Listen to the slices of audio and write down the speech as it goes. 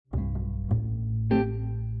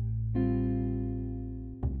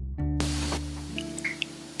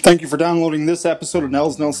Thank you for downloading this episode of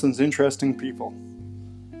Nels Nelson's Interesting People.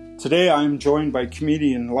 Today I am joined by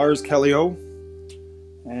comedian Lars Callieou,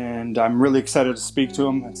 and I'm really excited to speak to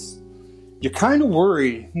him. You kind of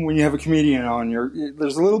worry when you have a comedian on.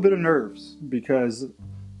 There's a little bit of nerves, because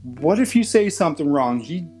what if you say something wrong?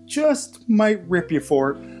 He just might rip you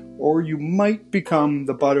for it, or you might become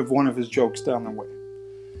the butt of one of his jokes down the way.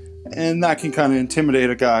 And that can kind of intimidate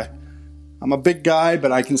a guy. I'm a big guy,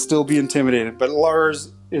 but I can still be intimidated. But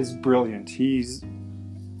Lars is brilliant. He's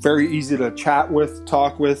very easy to chat with,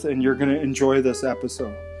 talk with, and you're going to enjoy this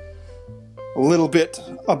episode. A little bit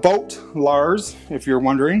about Lars, if you're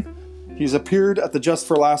wondering. He's appeared at the Just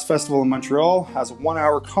for Laughs Festival in Montreal, has a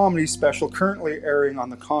 1-hour comedy special currently airing on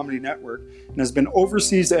the Comedy Network, and has been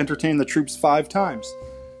overseas to entertain the troops 5 times.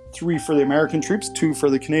 3 for the American troops, 2 for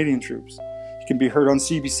the Canadian troops. He can be heard on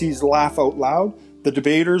CBC's Laugh Out Loud, The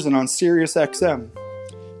Debaters, and on Sirius XM.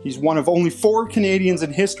 He's one of only 4 Canadians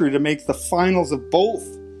in history to make the finals of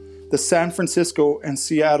both the San Francisco and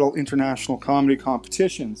Seattle International Comedy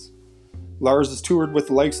Competitions. Lars has toured with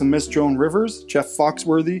the likes of Miss Joan Rivers, Jeff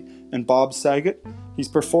Foxworthy, and Bob Saget. He's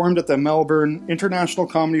performed at the Melbourne International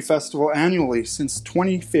Comedy Festival annually since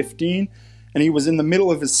 2015, and he was in the middle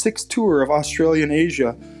of his 6th tour of Australia and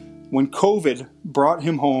Asia when COVID brought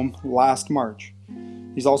him home last March.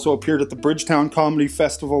 He's also appeared at the Bridgetown Comedy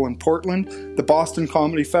Festival in Portland, the Boston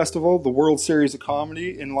Comedy Festival, the World Series of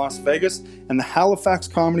Comedy in Las Vegas, and the Halifax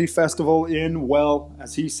Comedy Festival in, well,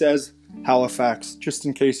 as he says, Halifax, just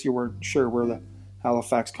in case you weren't sure where the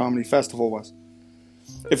Halifax Comedy Festival was.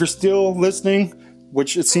 If you're still listening,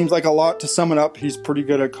 which it seems like a lot to sum it up, he's pretty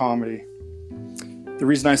good at comedy. The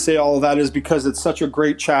reason I say all of that is because it's such a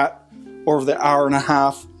great chat over the hour and a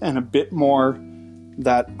half and a bit more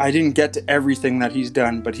that I didn't get to everything that he's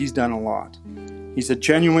done, but he's done a lot. He's a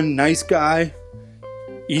genuine, nice guy,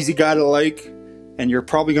 easy guy to like, and you're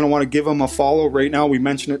probably going to want to give him a follow right now. We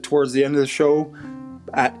mentioned it towards the end of the show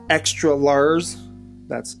at Extra Lars.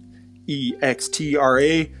 That's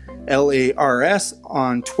EXTRALARS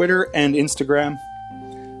on Twitter and Instagram.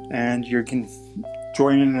 And you can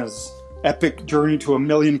join in his epic journey to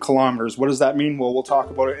 1,000,000 kilometers. What does that mean? Well, we'll talk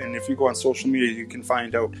about it, and if you go on social media, you can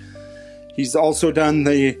find out. He's also done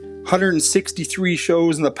the 163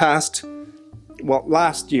 shows in the past,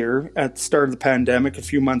 last year at the start of the pandemic, a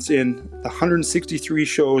few months in, the 163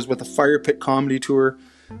 shows with the Fire Pit Comedy Tour.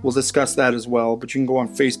 We'll discuss that as well, but you can go on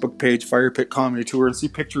Facebook page, Fire Pit Comedy Tour, and see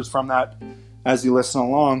pictures from that as you listen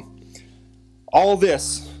along. All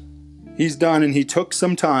this he's done, and he took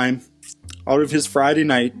some time out of his Friday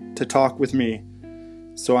night to talk with me.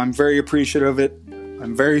 So I'm very appreciative of it.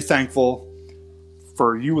 I'm very thankful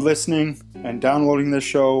for you listening and downloading this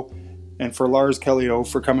show, and for Lars Callieou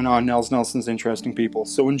for coming on Nels Nelson's Interesting People.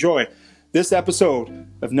 So enjoy this episode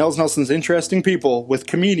of Nels Nelson's Interesting People with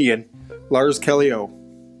comedian Lars Callieou.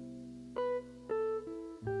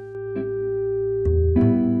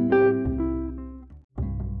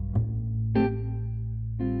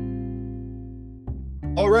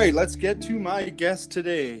 All right, let's get to my guest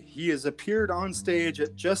today. He has appeared on stage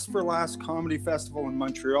at Just for Laughs Comedy Festival in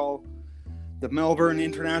Montreal, the Melbourne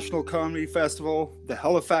International Comedy Festival, the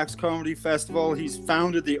Halifax Comedy Festival. He's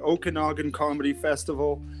founded the Okanagan Comedy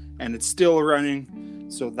Festival, and it's still running,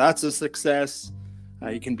 so that's a success.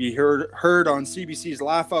 He can be heard on CBC's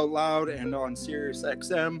Laugh Out Loud and on Sirius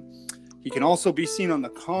XM. He can also be seen on the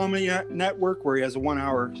Comedy Network, where he has a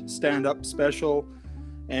 1-hour stand-up special.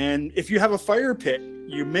 And if you have a fire pit,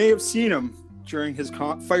 you may have seen him during his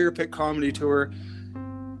Fire Pit Comedy Tour.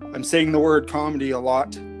 I'm saying the word comedy a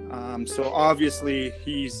lot. So obviously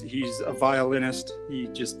he's a violinist. He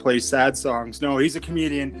just plays sad songs. No, he's a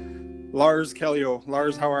comedian. Lars Callieou.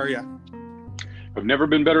 Lars, how are you? I've never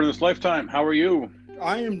been better in this lifetime. How are you?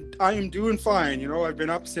 I am doing fine. You know, I've been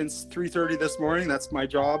up since 3:30 this morning. That's my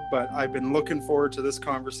job, but I've been looking forward to this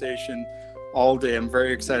conversation all day. I'm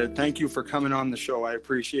very excited. Thank you for coming on the show. I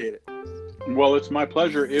appreciate it. Well, it's my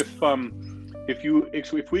pleasure. If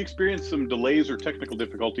we experience some delays or technical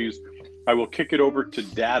difficulties, I will kick it over to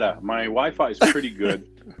data. My Wi-Fi is pretty good,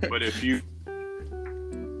 but if you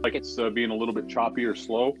like it's being a little bit choppy or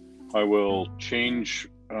slow, I will change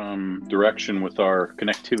direction with our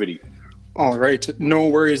connectivity. All right, no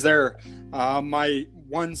worries there. My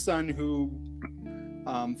one son who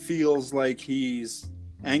feels like he's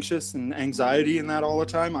anxious and anxiety and that all the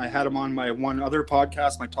time, I had him on my one other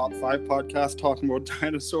podcast, my Top 5 podcast, talking about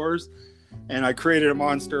dinosaurs. And I created a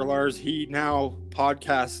monster, Lars. He now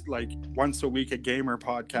podcasts like once a week, a gamer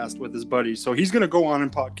podcast with his buddies. So he's going to go on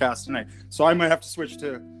and podcast tonight. So I might have to switch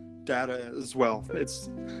to data as well. It's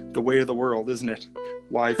the way of the world, isn't it?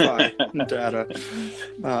 Wi-Fi and data.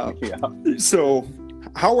 So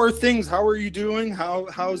How are things? How are you doing?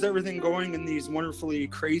 How's everything going in these wonderfully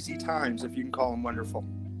crazy times, if you can call them wonderful?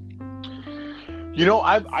 You know,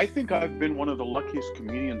 I think I've been one of the luckiest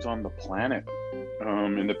comedians on the planet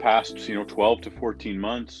in the past, 12 to 14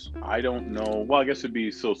 months. I don't know. Well, I guess it'd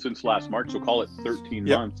be since last March, so call it 13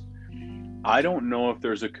 Yep. months. I don't know if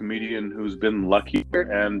there's a comedian who's been luckier,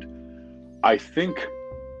 and I think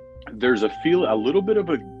there's a little bit of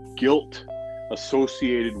a guilt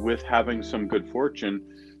associated with having some good fortune,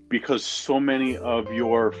 because so many of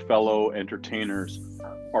your fellow entertainers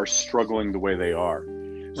are struggling the way they are.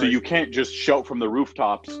 So Right. you can't just shout from the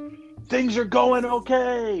rooftops, things are going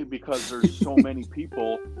okay, because there's so many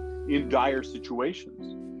people in dire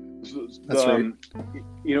situations. That's right.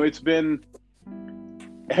 It's been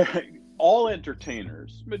all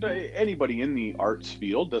entertainers, but anybody in the arts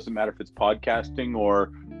field, doesn't matter if it's podcasting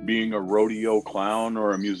or being a rodeo clown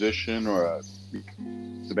or a musician or of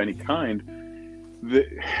any kind,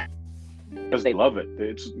 because they love it.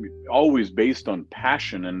 It's always based on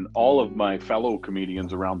passion, and all of my fellow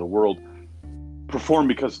comedians around the world perform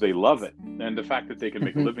because they love it. And the fact that they can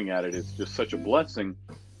make a living at it is just such a blessing.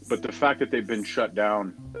 But the fact that they've been shut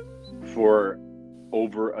down for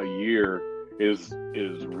over a year is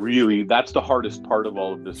really, that's the hardest part of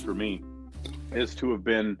all of this for me, is to have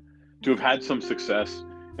had some success,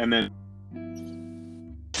 and then,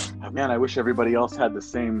 man, I wish everybody else had the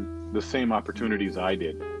same opportunities I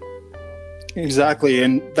did. Exactly.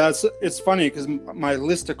 And it's funny because my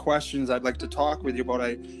list of questions I'd like to talk with you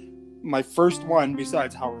about, my first one,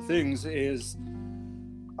 besides how are things, is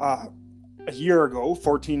a year ago,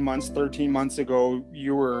 13 months ago,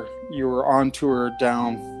 you were on tour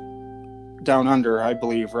down under, I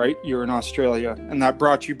believe, right? You were in Australia, and that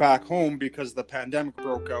brought you back home because the pandemic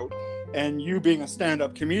broke out. And you being a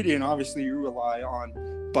stand-up comedian, obviously you rely on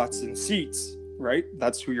butts and seats, right?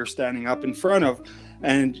 That's who you're standing up in front of.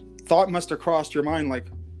 And thought must have crossed your mind, like,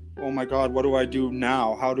 oh my God, what do I do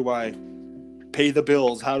now? How do I pay the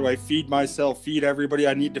bills? How do I feed myself, feed everybody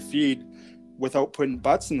I need to feed without putting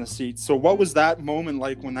butts in the seats? So what was that moment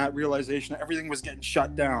like when that realization, everything was getting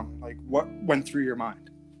shut down? Like, what went through your mind?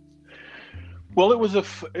 Well, it was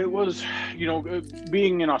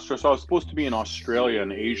being in Australia. So I was supposed to be in Australia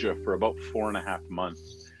and Asia for about 4.5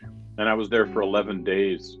 months, and I was there for 11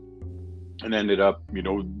 days, and ended up,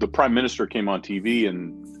 the Prime Minister came on TV,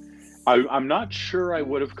 and I'm not sure I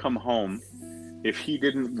would have come home if he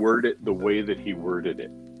didn't word it the way that he worded it.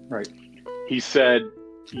 Right. He said,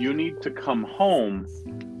 you need to come home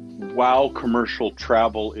while commercial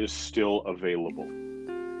travel is still available.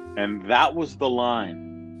 And that was the line.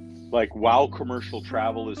 Like, while commercial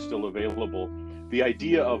travel is still available, the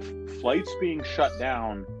idea of flights being shut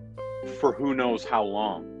down for who knows how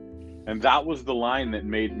long. And that was the line that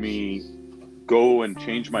made me go and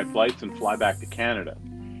change my flights and fly back to Canada.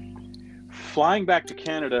 Flying back to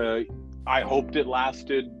Canada, I hoped it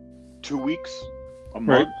lasted 2 weeks, a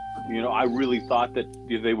month. Right. I really thought that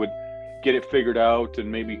they would get it figured out, and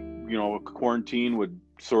maybe, a quarantine would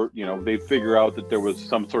they'd figure out that there was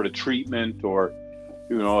some sort of treatment or,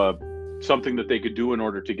 something that they could do in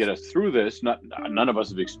order to get us through this. None of us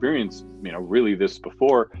have experienced, really this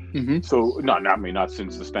before. Mm-hmm. So not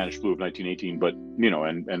since the Spanish flu of 1918, but,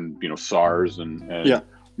 and SARS and yeah.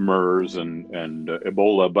 MERS and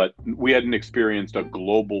Ebola, but we hadn't experienced a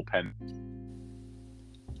global pandemic.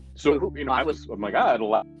 So, I was, oh my God,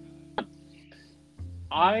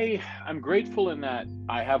 I'm grateful in that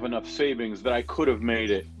I have enough savings that I could have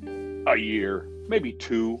made it a year, maybe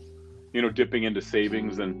 2, dipping into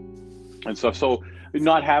savings and stuff. So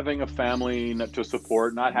not having a family to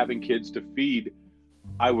support, not having kids to feed,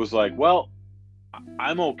 I was like, well,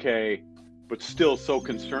 I'm okay, but still so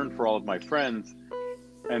concerned for all of my friends.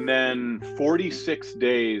 And then 46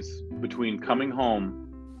 days between coming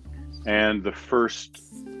home and the first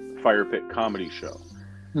Fire Pit comedy show,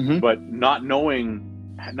 mm-hmm. but not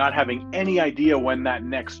having any idea when that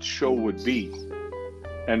next show would be,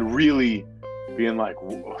 and really being like,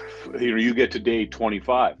 you get to day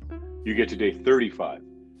 25, you get to day 35,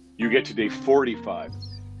 you get to day 45,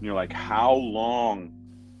 and you're like, how long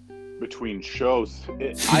between shows?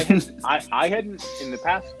 I hadn't in the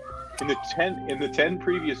past. In the 10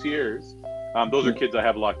 previous years, those are kids I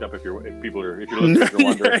have locked up. If you're listening, if you're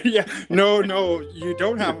wondering. Yeah, no, you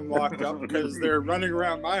don't have them locked up because they're running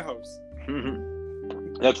around my house.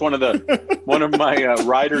 That's one of my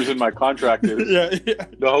riders in my contract is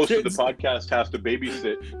the host of the podcast has to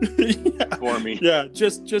babysit for me. Yeah,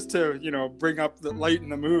 just to bring up the light in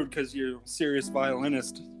the mood, because you're a serious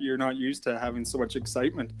violinist. You're not used to having so much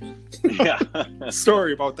excitement. Yeah,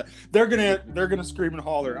 sorry about that. They're gonna scream and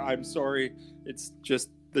holler. I'm sorry. It's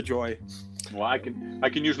just the joy. Well, I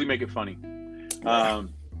can usually make it funny.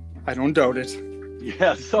 I don't doubt it.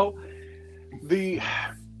 Yeah. So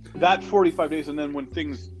that 45 days, and then when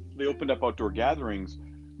they opened up outdoor gatherings,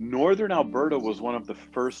 Northern Alberta was one of the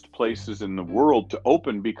first places in the world to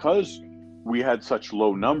open because we had such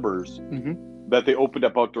low numbers. That they opened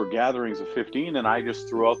up outdoor gatherings of 15, and I just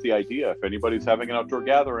threw out the idea: if anybody's having an outdoor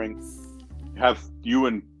gathering, have you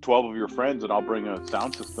and 12 of your friends, and I'll bring a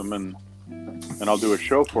sound system and I'll do a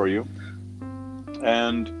show for you.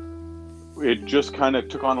 And it just kind of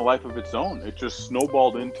took on a life of its own. It just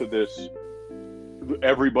snowballed into this.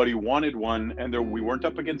 Everybody wanted one, and we weren't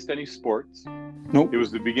up against any sports. Nope. It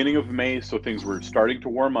was the beginning of May, so things were starting to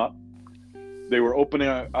warm up. They were opening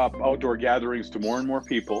up outdoor gatherings to more and more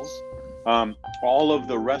people. All of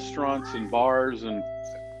the restaurants and bars and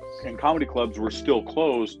comedy clubs were still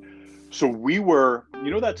closed. So we were,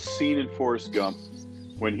 that scene in Forrest Gump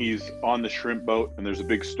when he's on the shrimp boat and there's a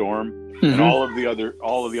big storm and all of the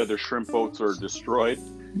other shrimp boats are destroyed.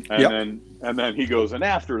 And then he goes, and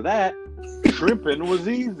after that, shrimping was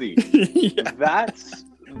easy.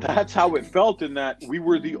 That's how it felt, in that we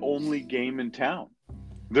were the only game in town.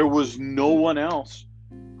 There was no one else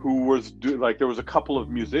who was there was a couple of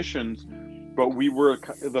musicians, but we were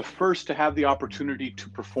the first to have the opportunity to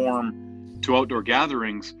perform to outdoor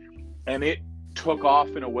gatherings, and it took off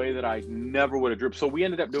in a way that I never would have dreamed. So we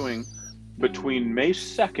ended up doing, between May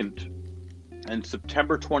 2nd and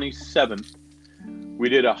September 27th, we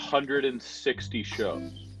did 160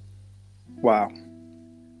 shows. Wow.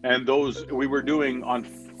 And those we were doing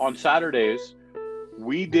on Saturdays.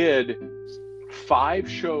 We did 5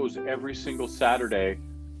 shows every single Saturday,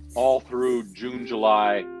 all through June,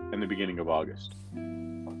 July, and the beginning of August.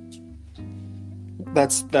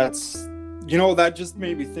 That's that just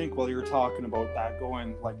made me think while you were talking about that,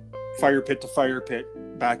 going like fire pit to fire pit,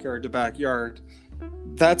 backyard to backyard.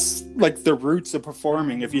 That's like the roots of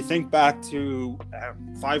performing. If you think back to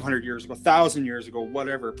 500 years ago, 1,000 years ago,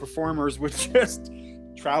 whatever, performers would just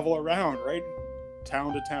travel around, right?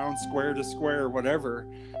 Town to town, square to square, whatever.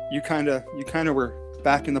 You kind of were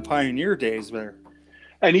back in the pioneer days there.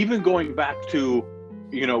 And even going back to,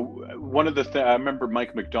 one of the I remember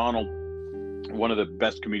Mike McDonald, one of the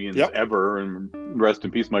best comedians ever, and rest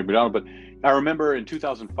in peace, Mike McDonald. But I remember in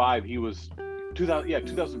 2005,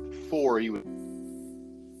 2004, he was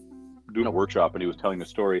doing a workshop and he was telling a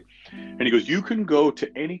story, and he goes, you can go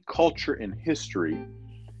to any culture in history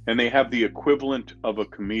and they have the equivalent of a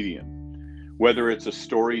comedian, whether it's a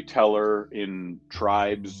storyteller in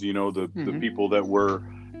tribes, the people that were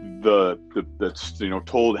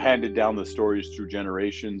handed down the stories through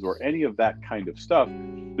generations, or any of that kind of stuff.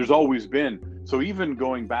 There's always been. So even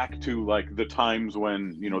going back to like the times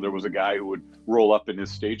when, there was a guy who would roll up in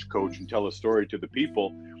his stagecoach and tell a story to the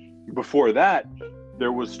people. Before that,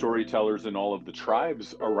 there was storytellers in all of the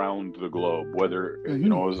tribes around the globe, whether it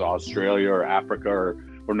was Australia or Africa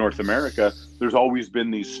or North America. There's always been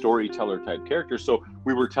these storyteller type characters. So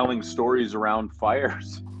we were telling stories around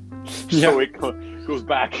fires. So it goes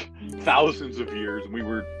back thousands of years, and we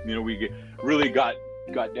were, we really got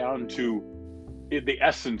down to the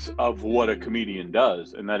essence of what a comedian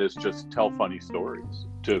does, and that is just tell funny stories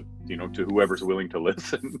to whoever's willing to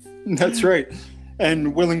listen. That's right,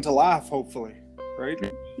 and willing to laugh, hopefully, right?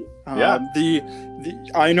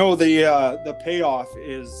 I know the payoff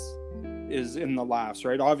is in the laughs,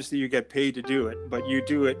 right? Obviously, you get paid to do it, but you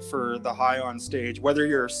do it for the high on stage. Whether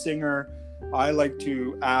you're a singer, I like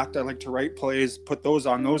to act, I like to write plays, put those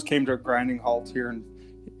on. Those came to a grinding halt here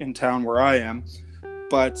in town where I am.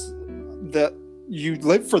 But you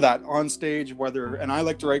live for that on stage, and I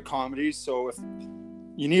like to write comedies, so if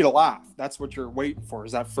you need a laugh, that's what you're waiting for,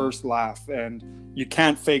 is that first laugh, and you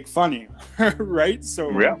can't fake funny, right? So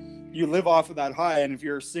you live off of that high, and if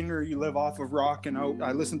you're a singer, you live off of rocking out.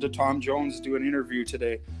 I listened to Tom Jones do an interview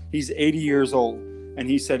today. He's 80 years old, and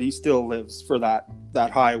he said he still lives for that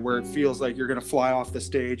high where it feels like you're going to fly off the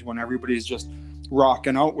stage when everybody's just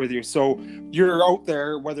rocking out with you. So you're out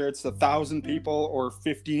there, whether it's 1,000 people or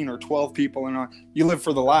 15 or 12 people, and you live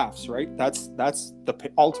for the laughs, right? That's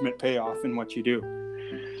the ultimate payoff in what you do.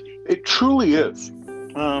 It truly is.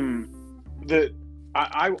 I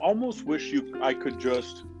almost wish I could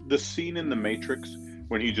just, the scene in The Matrix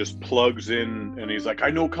when he just plugs in and he's like, I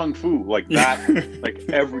know Kung Fu, like that, like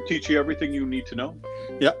teach you everything you need to know.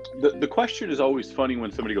 Yeah. The question is always funny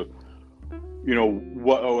when somebody goes,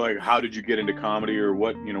 how did you get into comedy, or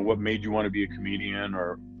what made you want to be a comedian,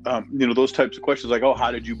 or those types of questions, like,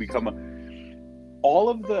 how did you become all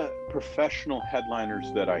of the professional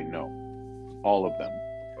headliners that I know, all of them,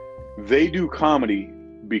 they do comedy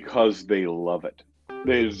because they love it.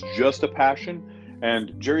 There's just a passion,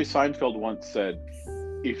 And Jerry Seinfeld once said,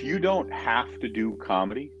 if you don't have to do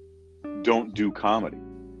comedy, don't do comedy.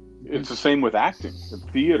 It's the same with acting and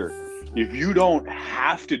theater. If you don't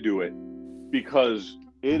have to do it because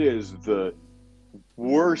it is the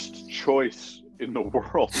worst choice in the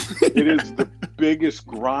world, it is the biggest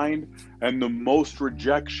grind and the most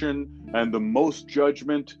rejection and the most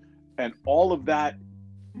judgment and all of that,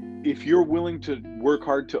 if you're willing to work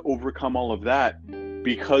hard to overcome all of that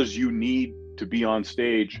because you need to be on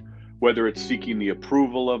stage, whether it's seeking the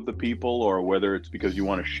approval of the people or whether it's because you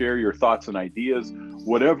want to share your thoughts and ideas,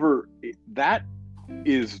 whatever, that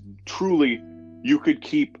is truly, you could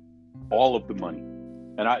keep all of the money.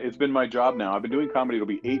 And it's been my job now. I've been doing comedy. It'll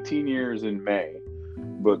be 18 years in May,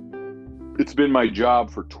 but it's been my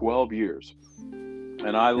job for 12 years.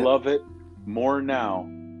 And I love it more now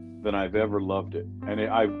than I've ever loved it. And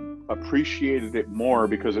I've appreciated it more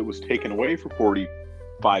because it was taken away for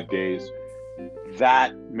 45 days.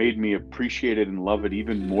 That made me appreciate it and love it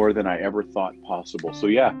even more than I ever thought possible. So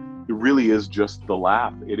yeah, it really is just the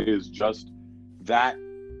laugh. It is just that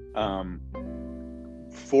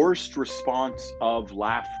forced response of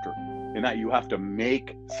laughter, in that you have to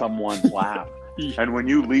make someone laugh. And when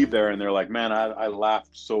you leave there and they're like, man, I laughed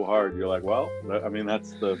so hard, you're like, well, I mean,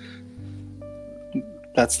 that's the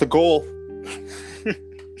goal.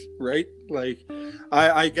 Right? Like,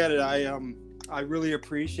 I get it. I really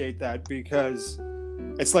appreciate that, because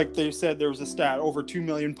it's like they said, there was a stat, over 2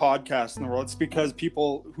 million podcasts in the world. It's because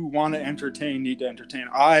people who want to entertain need to entertain.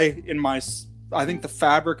 I think the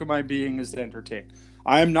fabric of my being is to entertain.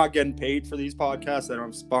 I am not getting paid for these podcasts. I don't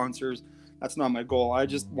have sponsors. That's not my goal. I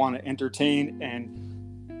just want to entertain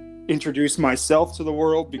and introduce myself to the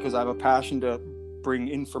world, because I have a passion to bring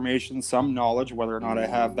information, some knowledge, whether or not I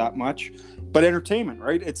have that much, but entertainment,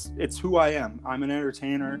 right? It's who I am. I'm an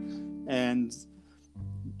entertainer, and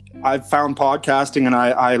I've found podcasting, and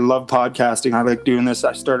I love podcasting. I like doing this.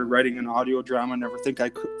 I started writing an audio drama. Never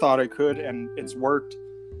thought I could, and it's worked.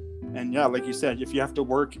 And yeah, like you said, if you have to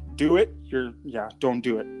work, do it. Don't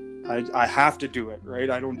do it. I have to do it, right?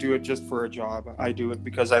 I don't do it just for a job. I do it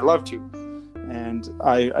because I love to. And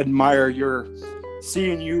I admire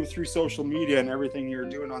seeing you through social media and everything you're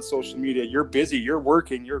doing on social media. You're busy, you're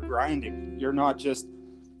working, you're grinding. You're not just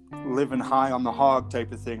living high on the hog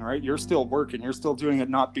type of thing, right? You're still working. You're still doing it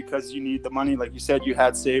not because you need the money. Like you said, you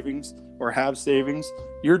had savings or have savings.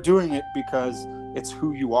 You're doing it because it's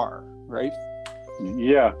who you are, right?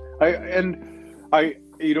 Yeah.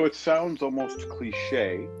 It sounds almost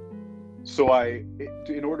cliche. So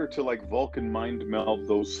in order to like Vulcan mind meld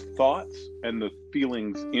those thoughts and the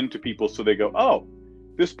feelings into people, so they go, oh,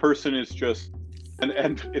 this person is just,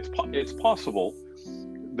 and it's possible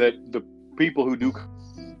that the people who do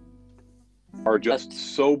are just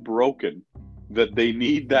so broken that they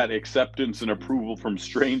need that acceptance and approval from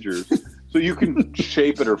strangers. So you can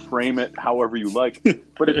shape it or frame it however you like,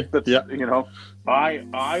 but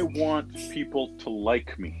I want people to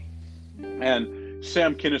like me. And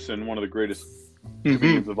Sam Kinison, one of the greatest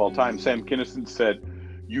comedians of all time, Sam Kinison said,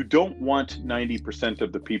 you don't want 90%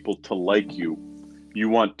 of the people to like you. You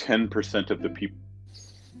want 10% of the people.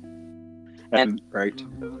 And right,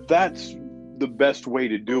 that's the best way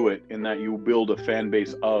to do it, in that you build a fan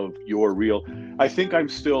base of your real. I think I'm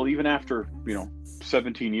still, even after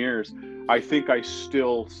 17 years, I think I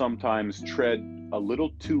still sometimes tread a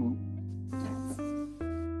little too,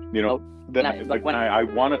 I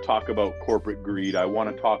want to talk about corporate greed. I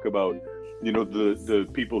want to talk about, the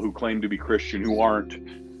people who claim to be Christian who aren't.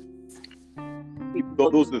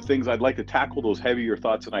 Those are the things I'd like to tackle, those heavier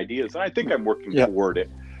thoughts and ideas. And I think I'm working toward it.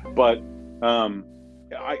 But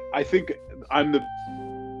I think I'm the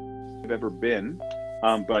best I've ever been.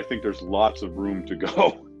 But I think there's lots of room to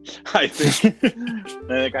go. I think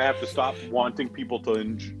I have to stop wanting people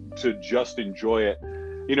to just enjoy it.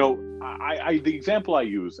 The example I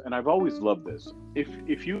use, and I've always loved this,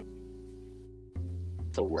 if you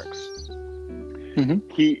works.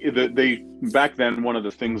 They back then, one of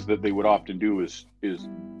the things that they would often do is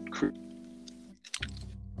create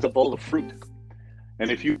a bowl of fruit. And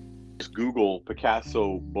if you just Google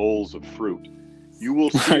Picasso bowls of fruit, you will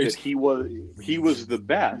see that he was the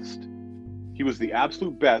best. He was the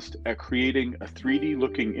absolute best at creating a 3D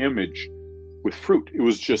looking image with fruit. It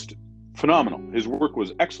was just phenomenal. His work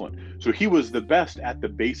was excellent. So he was the best at the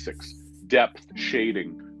basics: depth,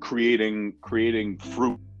 shading, creating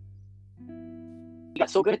fruit. He got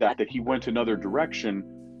so good at that he went another direction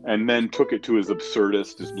and then took it to his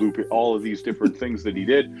absurdist, his blueprint, all of these different things that he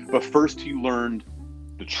did. But first he learned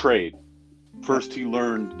the trade. First he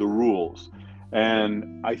learned the rules.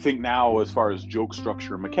 And I think now, as far as joke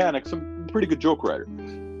structure and mechanics, I'm a pretty good joke writer.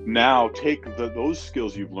 Now take those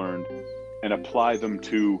skills you've learned and apply them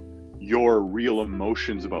to your real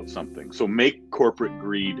emotions about something. So make corporate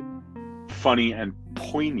greed funny and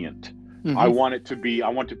poignant. Mm-hmm. I want to,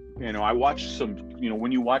 I watch some,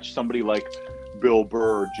 when you watch somebody like Bill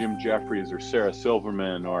Burr or Jim Jeffries or Sarah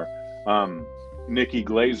Silverman or Nikki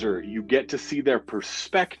Glaser, you get to see their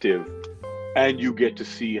perspective, and you get to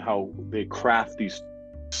see how they craft these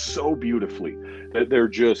so beautifully that they're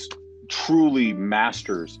just truly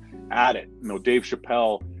masters at it. Dave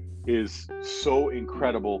Chappelle is so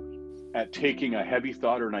incredible at taking a heavy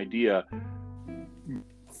thought or an idea,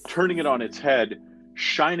 turning it on its head,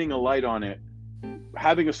 shining a light on it,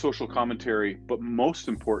 having a social commentary, but most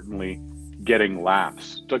importantly, getting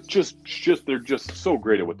laughs. They're just so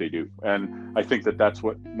great at what they do. And I think that that's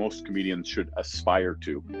what most comedians should aspire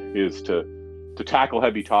to, is to tackle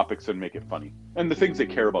heavy topics and make it funny, and the things they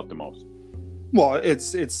care about the most. Well,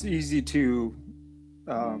 it's easy to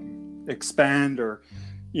expand or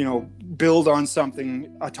build on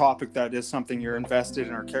a topic that is something you're invested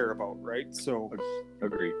in or care about, right? So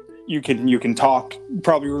Agreed. You can talk,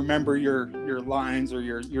 probably remember your lines or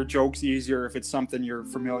your jokes easier if it's something you're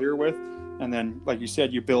familiar with, and then, like you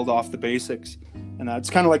said, you build off the basics. And it's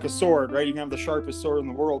kind of like a sword, right? You can have the sharpest sword in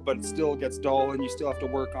the world, but it still gets dull, and you still have to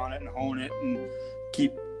work on it and hone it and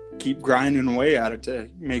keep grinding away at it to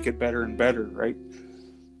make it better and better, right?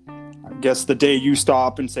 I guess the day you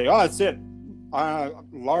stop and say, "Oh, that's it,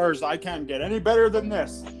 Lars, I can't get any better than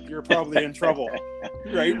this," you're probably in trouble,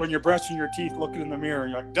 right? When you're brushing your teeth, looking in the mirror,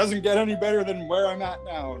 and you're like, "Doesn't get any better than where I'm at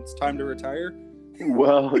now. It's time to retire."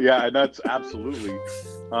 Well, yeah, and that's absolutely.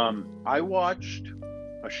 I watched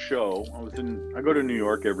a show. I go to New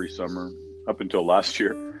York every summer up until last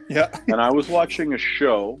year. Yeah. And I was watching a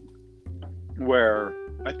show where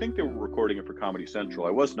I think they were recording it for Comedy Central.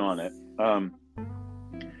 I wasn't on it.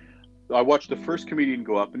 I watched the first comedian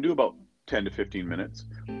go up and do about 10 to 15 minutes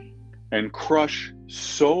and crush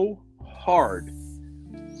so hard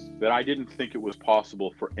that I didn't think it was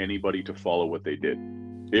possible for anybody to follow what they did.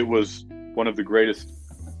 It was one of the greatest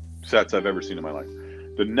sets I've ever seen in my life.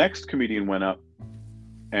 The next comedian went up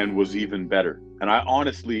and was even better. And I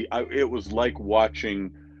honestly, it was like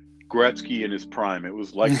watching Gretzky in his prime. It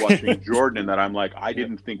was like watching Jordan, in that I'm like, I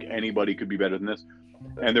didn't think anybody could be better than this.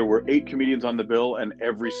 And there were 8 comedians on the bill, and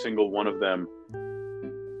every single one of them.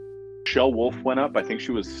 Michelle Wolf went up. I think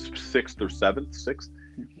she was 6th or 7th.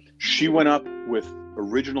 She went up with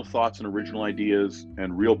original thoughts and original ideas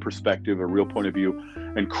and real perspective, a real point of view,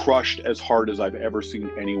 and crushed as hard as I've ever seen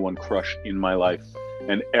anyone crush in my life.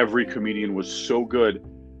 And every comedian was so good.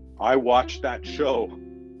 I watched that show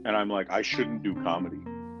and I'm like, I shouldn't do comedy.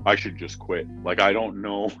 I should just quit. Like, I don't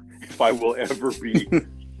know if I will ever be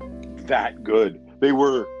that good.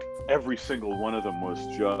 Every single one of them was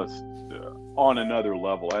just on another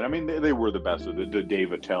level. And I mean, they were the best of the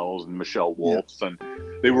Dave Attell's and Michelle Wolf's, and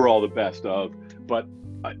they were all the best of, but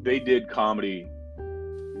they did comedy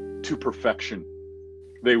to perfection.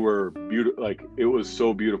 They were beautiful. Like, it was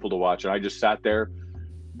so beautiful to watch. And I just sat there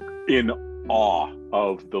in awe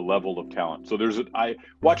of the level of talent. So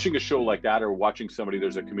watching a show like that, or watching somebody,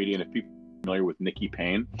 there's a comedian, if people are familiar with Nikki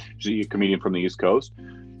Payne, she's a comedian from the East Coast.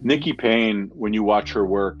 Nikki Payne, when you watch her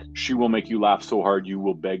work, she will make you laugh so hard you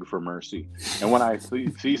will beg for mercy. And when I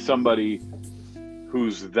see somebody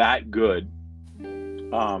who's that good,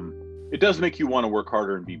 it does make you want to work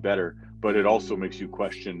harder and be better, but it also makes you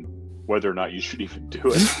question whether or not you should even do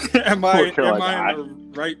it. am I in the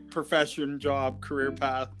right profession, job, career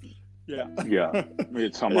path? Yeah. Yeah.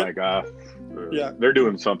 It's something like, they're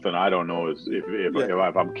doing something I don't know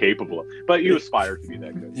if I'm capable of. But you aspire to be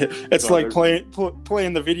that good. Yeah. It's so like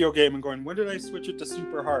playing the video game and going, when did I switch it to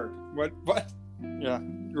super hard? What? Yeah.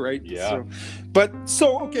 Right. Yeah.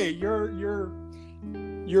 Okay, you're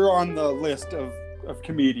on the list of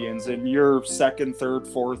comedians, and you're 2nd, 3rd,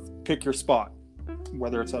 4th, pick your spot,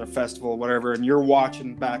 whether it's at a festival or whatever, and you're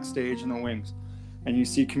watching backstage in the wings, and you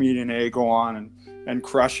see comedian A go on and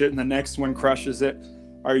crush it, and the next one crushes it.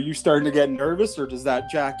 Are you starting to get nervous, or does that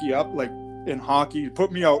jack you up? Like in hockey,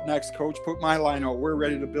 put me out next, coach, put my line out, we're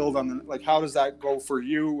ready to build on like, how does that go for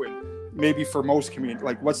you? And maybe for most comedians,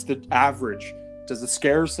 like, what's the average? Does it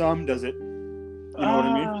scare some? Does it, you know what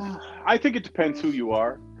I mean? I think it depends who you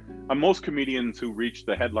are. Most comedians who reach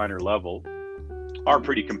the headliner level are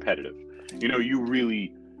pretty competitive. You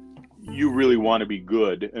really want to be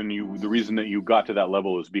good, and the reason that you got to that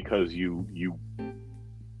level is because you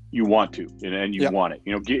want to, and you want it.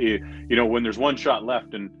 When there's one shot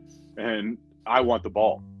left, and I want the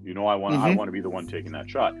ball. I want to be the one taking that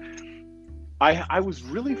shot. I was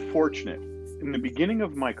really fortunate in the beginning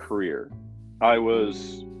of my career. I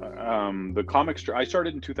the comic strip, I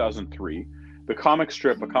started in 2003. The comic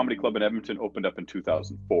strip, a comedy club in Edmonton, opened up in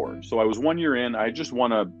 2004. So I was 1 year in. I had just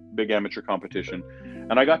won a big amateur competition,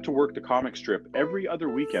 and I got to work the comic strip every other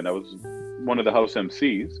weekend. I was one of the house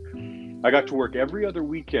MCs. I got to work every other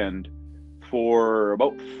weekend for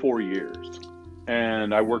about 4 years.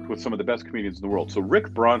 And I worked with some of the best comedians in the world. So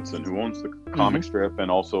Rick Bronson, who owns the comic strip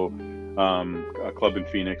and also a club in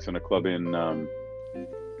Phoenix and a club in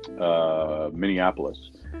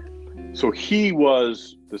Minneapolis. So he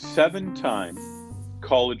was the 7-time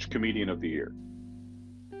college comedian of the year.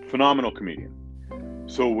 Phenomenal comedian.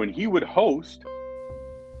 So when he would host,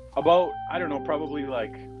 about, I don't know, probably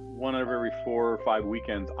like one out of every 4 or 5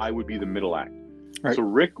 weekends, I would be the middle act. Right. So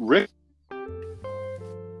Rick,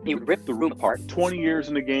 he ripped the room apart. 20 years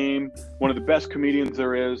in the game, one of the best comedians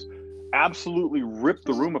there is, absolutely ripped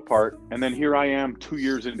the room apart. And then here I am 2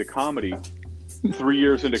 years into comedy, 3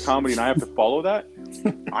 years into comedy, and I have to follow that.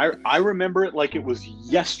 I remember it like it was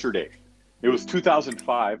yesterday. It was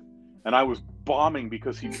 2005, and I was bombing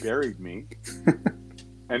because he buried me.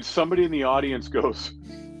 And somebody in the audience goes,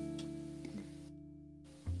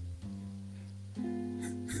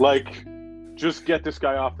 like, just get this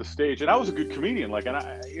guy off the stage. And I was a good comedian, like, and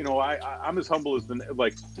I'm as humble as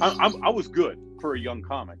I was good for a young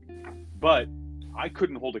comic, but I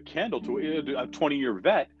couldn't hold a candle to a 20-year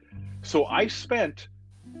vet. So I spent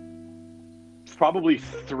probably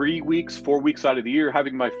 3 weeks, 4 weeks out of the year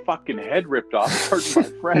having my fucking head ripped off. Pardon my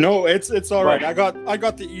French. No, it's all right. I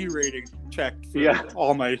got the E rating checked for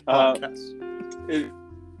all my podcasts.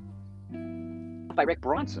 By Rick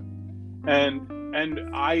Bronson, and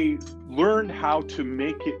I learned how to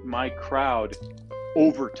make it my crowd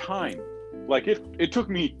over time. Like it took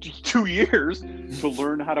me 2 years to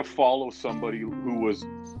learn how to follow somebody who was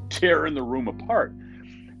tearing the room apart.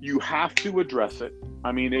 You have to address it.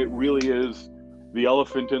 I mean, it really is the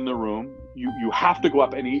elephant in the room. You have to go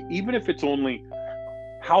up, and even if it's only,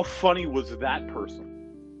 how funny was that person?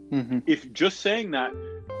 Mm-hmm. If just saying that,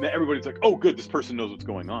 everybody's like, oh, good, this person knows what's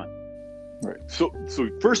going on. Right. So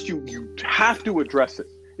first you have to address it.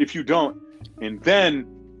 If you don't, and then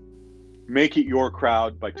make it your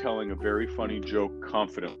crowd by telling a very funny joke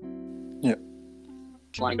confidently. Yeah.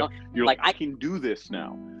 You're like, I can do this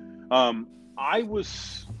now. I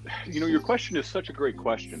was, your question is such a great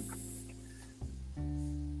question.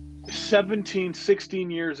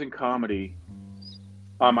 16 years in comedy.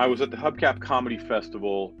 I was at the Hubcap Comedy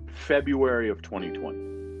Festival, February of 2020.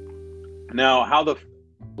 Now, how the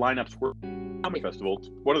lineups work, comedy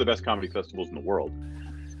festivals, one of the best comedy festivals in the world,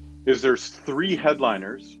 is there's 3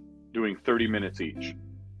 headliners doing 30 minutes each.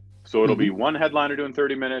 So it'll be one headliner doing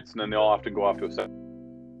 30 minutes, and then they all have to go off to a set.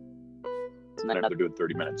 And then they're doing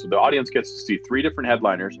 30 minutes. So the audience gets to see 3 different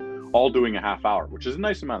headliners, all doing a half hour, which is a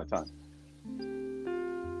nice amount of time.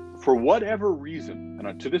 For whatever reason,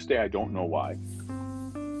 and to this day I don't know why,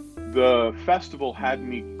 the festival had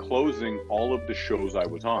me closing all of the shows I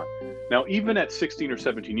was on. Now, even at 16 or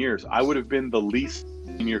 17 years, I would have been the least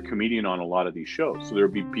senior comedian on a lot of these shows. So there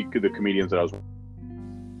would be the comedians that I was to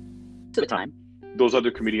the time. Those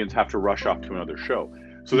other comedians have to rush off to another show.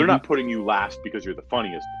 So they're not putting you last because you're the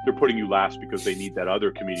funniest. They're putting you last because they need that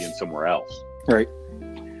other comedian somewhere else. Right.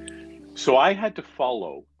 So I had to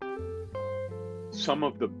follow some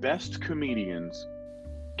of the best comedians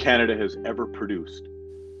Canada has ever produced.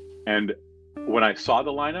 And when I saw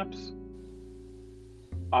the lineups,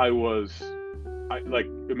 I like,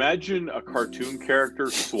 imagine a cartoon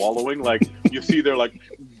character swallowing, like you see they're like,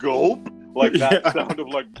 gulp, like that sound of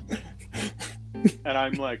like, and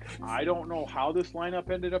I'm like, I don't know how this lineup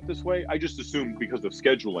ended up this way. I just assumed because of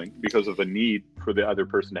scheduling, because of the need for the other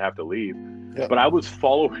person to have to leave. Yeah. But I was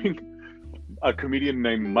following a comedian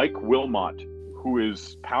named Mike Wilmot, who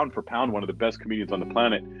is pound for pound one of the best comedians on the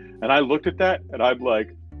planet. And I looked at that and I'm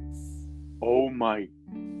like, oh my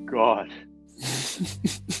God.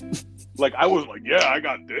 Like, I was like, yeah, I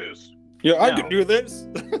got this. Yeah, I can do this.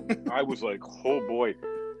 I was like, oh boy.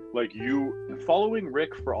 Like, following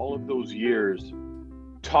Rick for all of those years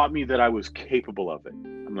taught me that I was capable of it.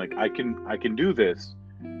 I'm like, I can do this,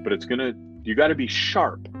 but you got to be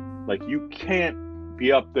sharp. Like, you can't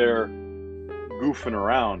be up there goofing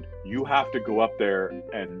around. You have to go up there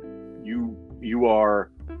and you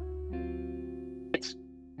are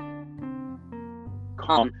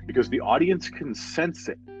calm, because the audience can sense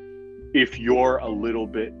it if you're a little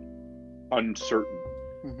bit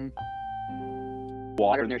uncertain.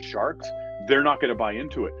 Water and their sharks, they're not going to buy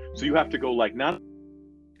into it. So you have to go like, not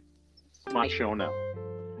my show now.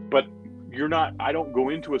 But I don't go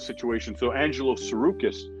into a situation. So Angelo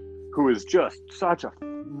Sarukis, who is just such a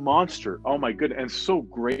monster. Oh my goodness. And so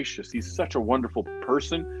gracious. He's such a wonderful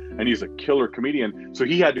person, and he's a killer comedian. So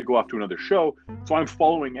he had to go off to another show. So I'm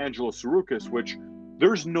following Angelo Sarukis, which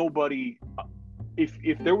there's nobody.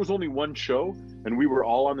 If there was only one show and we were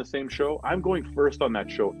all on the same show, I'm going first on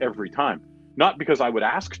that show every time. Not because I would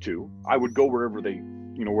ask to. I would go wherever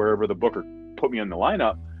the booker put me in the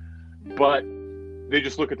lineup. But they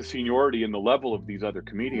just look at the seniority and the level of these other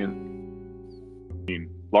comedians. I mean,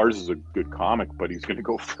 Lars is a good comic, but he's going to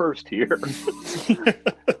go first here.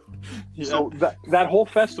 Yeah. So that whole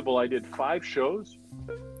festival, I did 5 shows.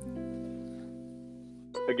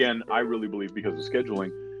 Again, I really believe because of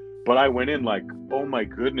scheduling. But I went in like, oh my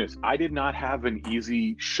goodness, I did not have an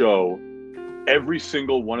easy show. Every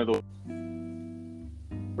single one of those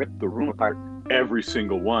ripped the room apart. Every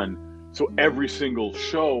single one. So every single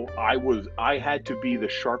show, I had to be the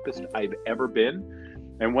sharpest I've ever been.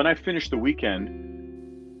 And when I finished the weekend,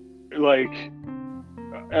 like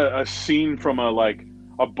a scene from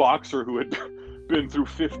a boxer who had been through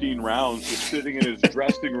 15 rounds was sitting in his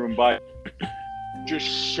dressing room just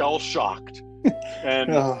shell-shocked.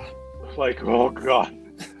 And like, oh God.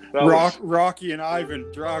 Rocky and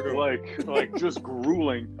Ivan Drago. Like just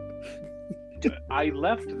grueling. I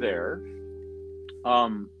left there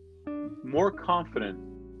more confident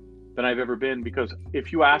than I've ever been, because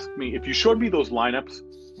if you showed me those lineups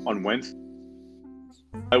on Wednesday,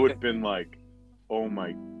 I would have been like, oh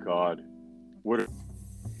my God.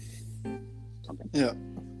 Yeah.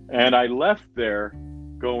 And I left there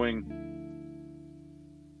going,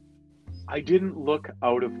 I didn't look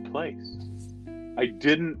out of place. I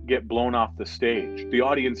didn't get blown off the stage. The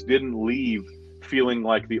audience didn't leave feeling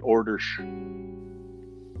like the order.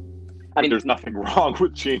 I mean, there's nothing wrong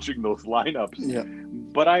with changing those lineups. Yeah.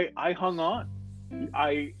 But I hung on.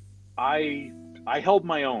 I held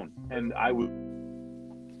my own, and I was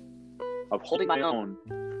of holding my own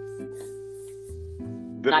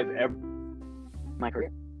that I've ever in my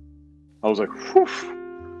career. I was like, whew.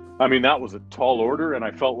 I mean, that was a tall order, and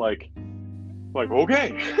I felt like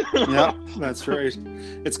okay. Yeah, that's right.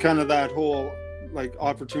 It's kind of that whole like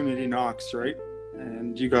opportunity knocks, right?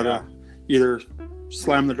 And you gotta either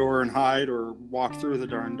slam the door and hide or walk through the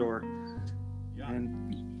darn door. Yeah.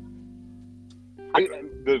 And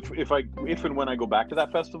if and when I go back to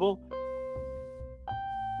that festival,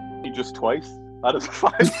 just twice out of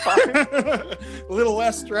 5 times. A little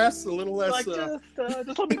less stress, a little less. Like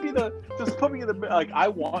just let me put me in the like. I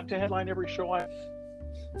want to headline every show.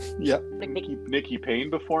 Yep. Nikki Payne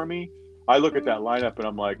before me. I look at that lineup and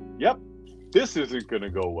I'm like, yep, this isn't going to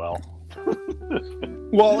go well.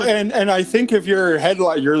 Well, and I think if you're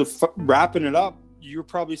wrapping it up, you're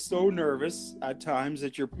probably so nervous at times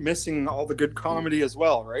that you're missing all the good comedy as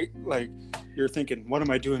well, right? Like you're thinking, what am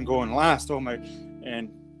I doing going last? Oh my! And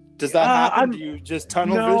does that happen? Do you just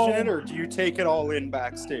tunnel vision it, or do you take it all in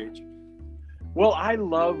backstage? Well, I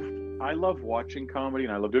love watching comedy,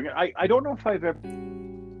 and I love doing it. I don't know if I've ever.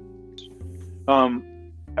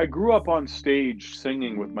 I grew up on stage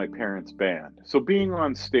singing with my parents' band. So being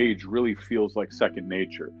on stage really feels like second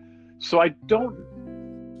nature. So I don't,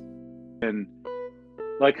 and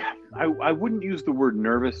like, I wouldn't use the word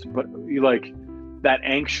nervous, but like that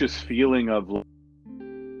anxious feeling of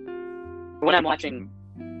when I'm watching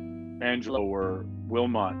Angelo or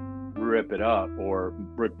Wilmot rip it up, or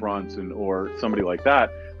Rick Bronson or somebody like that,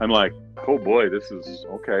 I'm like, oh boy, this is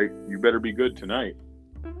okay. You better be good tonight.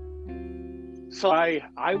 So I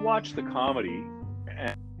watch the comedy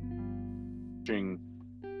and watching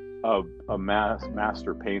a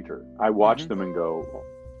master painter. I watch them and go,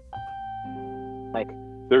 like,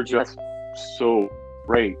 they're just so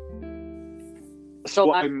great.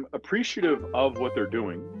 So I'm appreciative of what they're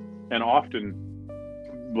doing, and often,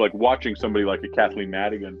 like watching somebody like a Kathleen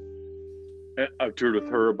Madigan, I've toured with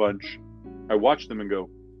her a bunch. I watch them and go,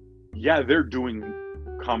 yeah, they're doing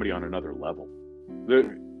comedy on another level.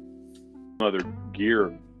 They're another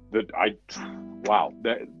gear that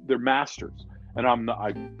they're masters. And I'm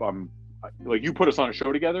like, you put us on a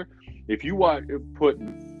show together. If you put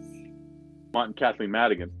Mont and Kathleen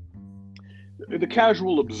Madigan, the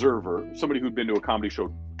casual observer, somebody who'd been to a comedy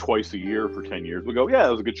show twice a year for 10 years, would go, yeah,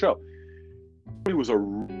 that was a good show.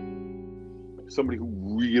 Somebody who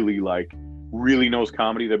really knows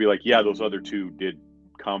comedy, they'd be like, yeah, those other two did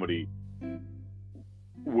comedy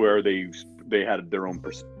where they had their own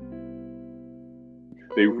perspective.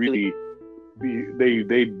 They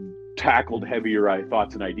tackled heavier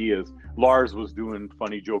thoughts and ideas. Lars was doing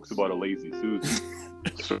funny jokes about a lazy Susan.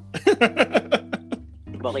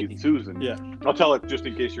 About lazy Susan. Yeah. I'll tell it just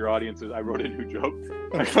in case your audience is. I wrote a new joke.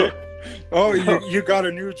 Okay. Oh, you got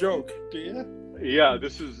a new joke, do you? Yeah,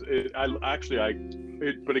 this is. I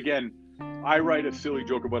but again, I write a silly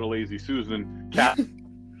joke about a lazy Susan. Cat,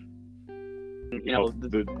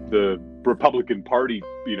 the Republican Party,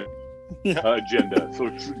 agenda. So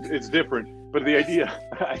it's different. But the idea,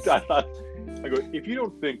 I go, if you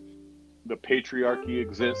don't think the patriarchy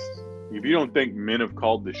exists, if you don't think men have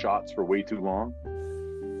called the shots for way too long,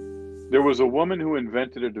 there was a woman who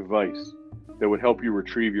invented a device that would help you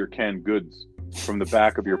retrieve your canned goods from the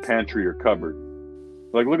back of your pantry or cupboard.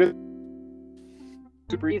 Like, look at,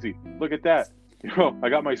 super easy. Look at that. I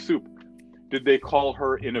got my soup. Did they call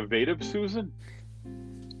her Innovative Susan?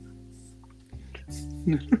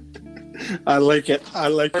 I like it.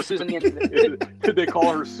 Susan Did they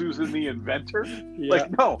call her Susan the Inventor? Yeah.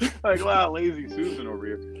 Like, no. Like, wow, lazy Susan over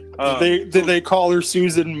here. Did they call her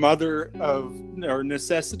Susan Mother of or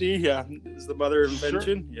Necessity? Yeah, is the mother of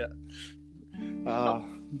invention? Sure. Yeah.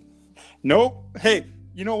 Nope. Hey,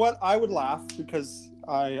 you know what? I would laugh because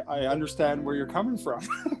I understand where you're coming from.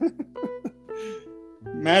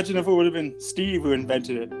 Imagine if it would have been Steve who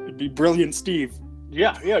invented it. It'd be Brilliant Steve.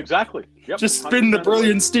 Yeah, exactly. Yep, just spin the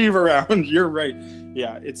Brilliant Steve around. You're right.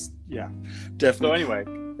 Yeah, definitely. So anyway,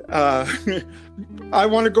 I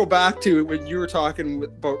want to go back to when you were talking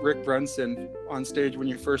about Rick Brunson on stage when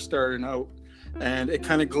you first started out, and it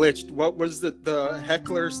kind of glitched. What was the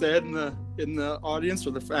heckler said in the audience,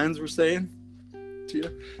 or the fans were saying to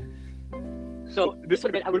you? So this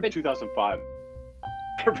would have been 2005,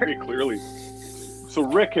 very clearly. So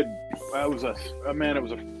Rick it was a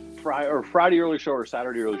Friday early show or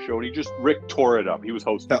Saturday early show, and Rick tore it up. He was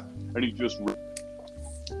hosting, and he just.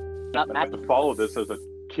 I have to follow this as a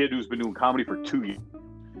kid who's been doing comedy for 2 years,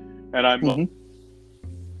 and I'm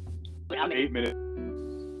 8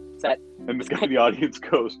 minutes set, and this guy in the audience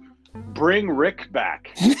goes, "Bring Rick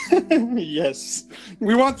back." Yes,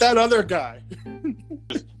 we want that other guy.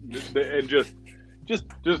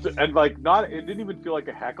 And like, not, it didn't even feel like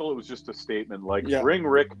a heckle. It was just a statement, like, bring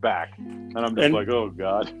Rick back. And I'm just like, oh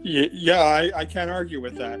God. Yeah, I can't argue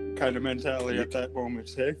with that kind of mentality at that moment,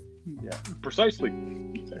 hey? Yeah. Precisely.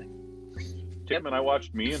 Tim and I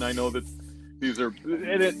watched me, and I know that these are,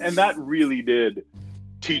 and that really did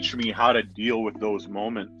teach me how to deal with those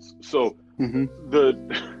moments. So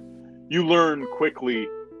you learn quickly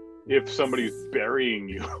if somebody's burying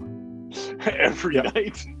you every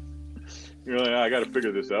night. You're like, I got to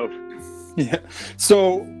figure this out. Yeah.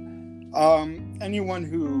 So, anyone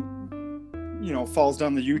who, falls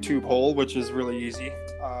down the YouTube hole, which is really easy,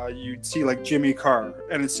 you'd see like Jimmy Carr,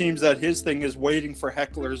 and it seems that his thing is waiting for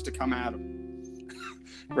hecklers to come at him,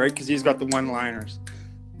 right? Because he's got the one-liners.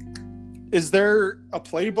 Is there a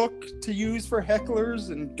playbook to use for hecklers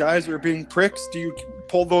and guys who are being pricks? Do you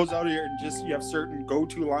pull those out of here and you have certain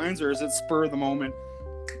go-to lines, or is it spur of the moment,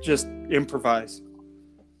 just improvise?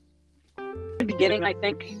 The beginning, I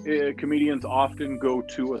think comedians often go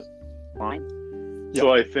to a line. Yep.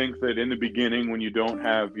 So I think that in the beginning, when you don't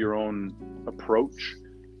have your own approach,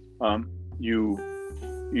 you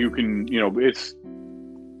can, it's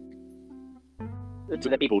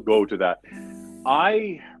that people go to that.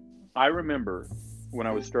 I remember when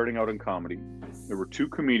I was starting out in comedy, there were two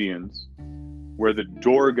comedians where the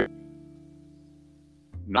door got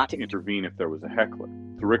not to intervene if there was a heckler.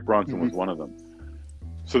 So Rick Bronson was one of them.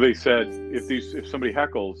 So they said, if somebody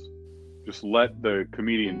heckles, just let the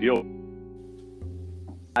comedian deal.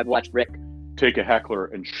 I've watched Rick take a heckler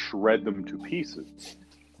and shred them to pieces.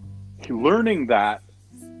 Learning that,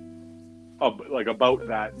 about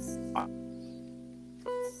that, I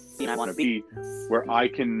want to be where I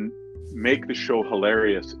can make the show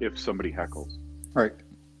hilarious if somebody heckles. Right.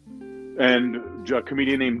 And a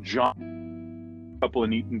comedian named John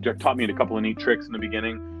taught me a couple of neat tricks in the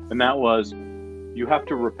beginning, and that was, you have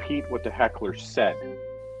to repeat what the heckler said.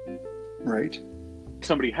 Right.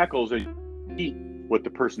 Somebody heckles and repeat what the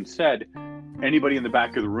person said. Anybody in the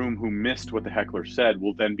back of the room who missed what the heckler said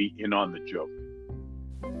will then be in on the joke.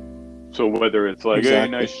 So whether it's like, hey,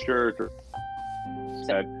 nice shirt, or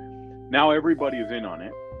said, now everybody is in on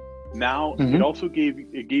it. Now it also gave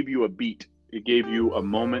you a beat. It gave you a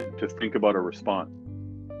moment to think about a response.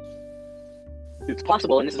 It's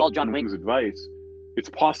possible, and this is all John Wayne's advice. It's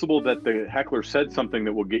possible that the heckler said something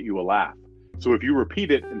that will get you a laugh. So if you repeat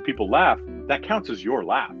it and people laugh, that counts as your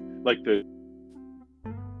laugh. Like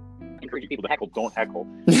encouraging people to heckle, don't heckle.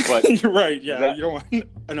 But right, yeah, you don't want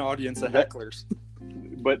an audience of hecklers.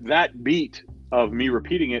 But that beat of me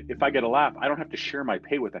repeating it, if I get a laugh, I don't have to share my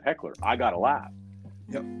pay with the heckler. I got a laugh.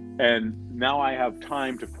 Yep. And now I have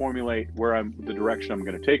time to formulate the direction I'm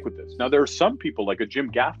going to take with this. Now there are some people like a Jim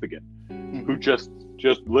Gaffigan who just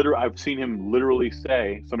literally, I've seen him literally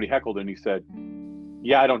say, somebody heckled and he said,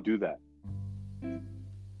 yeah, I don't do that.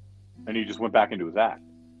 and he just went back into his act.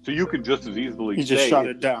 So you can just as easily He just shut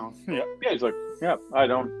it down. Yeah. Yeah, he's like, yeah, I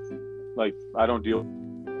don't deal.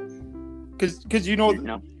 Because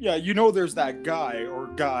there's that guy or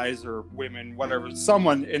guys or women, whatever,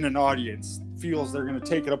 someone in an audience feels they're going to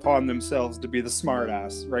take it upon themselves to be the smart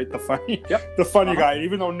ass, right? The funny guy,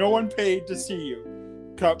 even though no one paid to see you,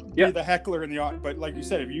 be the heckler in the audience. But like you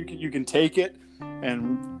said, if you can take it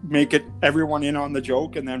and make it everyone in on the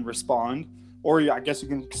joke and then respond, or I guess you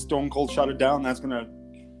can stone cold shut it down. That's going to,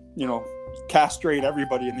 castrate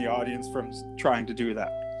everybody in the audience from trying to do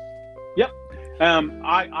that. Yep.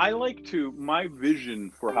 I like my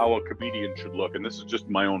vision for how a comedian should look, and this is just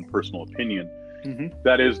my own personal opinion,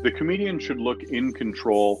 that is, the comedian should look in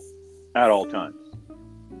control at all times.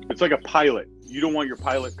 It's like a pilot. You don't want your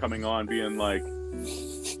pilot coming on being like,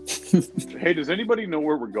 hey, does anybody know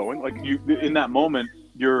where we're going? Like, in that moment,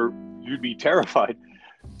 you'd be terrified.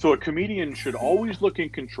 So a comedian should always look in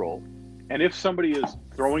control, and if somebody is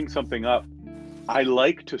throwing something up, I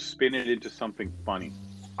like to spin it into something funny.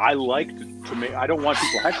 I like to make, I don't want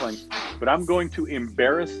people heckling, but I'm going to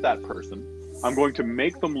embarrass that person. I'm going to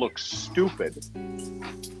make them look stupid.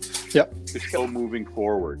 Yep. The show moving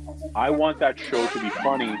forward. I want that show to be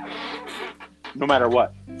funny no matter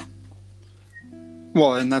what.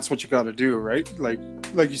 Well, and that's what you got to do, right? Like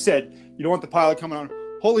you said, you don't want the pilot coming on,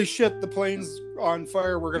 holy shit, the plane's on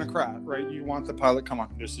fire, we're going to crash, right? You want the pilot, come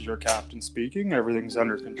on, this is your captain speaking, everything's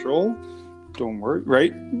under control. Don't worry,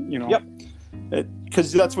 right? Yep.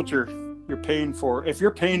 Because that's what you're paying for. If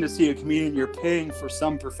you're paying to see a comedian, you're paying for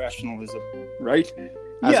some professionalism, right?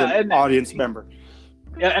 As an audience member.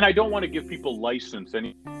 Yeah, and I don't want to give people license.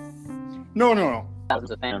 No.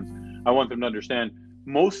 Thousands of fans. I want them to understand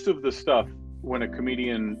most of the stuff when a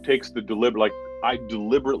comedian takes I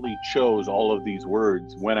deliberately chose all of these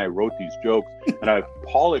words when I wrote these jokes, and I've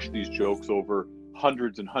polished these jokes over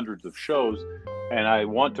hundreds and hundreds of shows, and I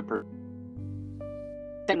want to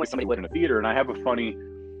Same way somebody would in a theater. And I have a funny,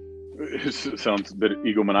 it sounds a bit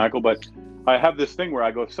egomaniacal, but I have this thing where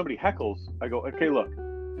I go, if somebody heckles, I go, okay, look,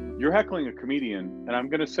 you're heckling a comedian, and I'm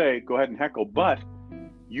going to say, go ahead and heckle, but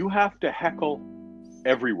you have to heckle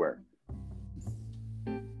everywhere.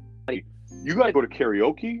 You got to go to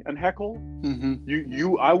karaoke and heckle.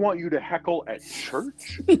 Mm-hmm. I want you to heckle at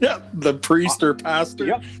church. Yeah, the priest or pastor.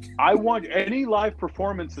 Yep. I want any live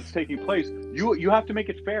performance that's taking place. You have to make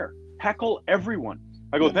it fair. Heckle everyone.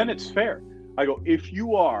 I go, then it's fair. I go, if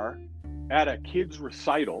you are at a kid's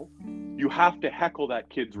recital, you have to heckle that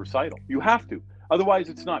kid's recital. You have to. Otherwise,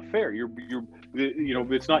 it's not fair.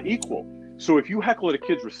 It's not equal. So if you heckle at a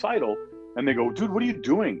kid's recital and they go, dude, what are you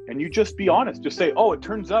doing? And you just be honest. Just say, oh, it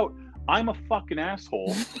turns out I'm a fucking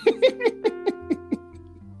asshole. I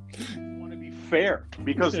want to be fair,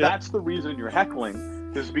 because that's the reason you're heckling,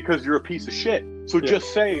 is because you're a piece of shit. So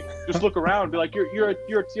just look around and be like, you're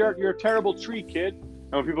a terrible tree, kid.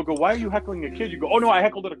 And when people go, why are you heckling a kid? You go, oh no, I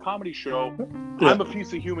heckled at a comedy show. Yeah. I'm a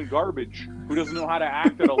piece of human garbage who doesn't know how to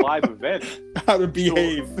act at a live event. How to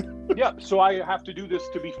behave. So I have to do this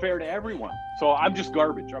to be fair to everyone. So I'm just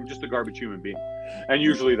garbage. I'm just a garbage human being. And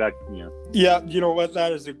usually that, Yeah, you know what?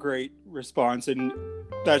 That is a great response. And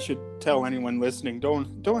that should tell anyone listening,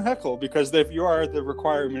 don't heckle, because if you are, the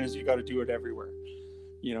requirement is you got to do it everywhere.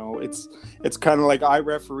 It's kind of like I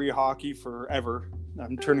referee hockey forever.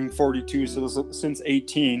 I'm turning 42, so since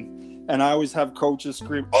 18, and I always have coaches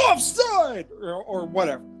scream offside or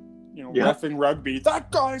whatever, reffing rugby. That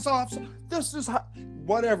guy's offside. This is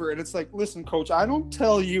whatever, and it's like, listen, coach, I don't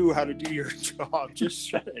tell you how to do your job. Just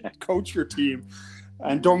shut it. Coach your team,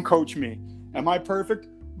 and don't coach me. Am I perfect?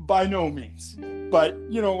 By no means. But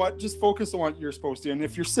you know what? Just focus on what you're supposed to. And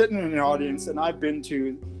if you're sitting in an audience, and I've been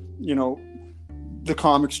to, the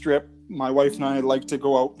comic strip. My wife and I like to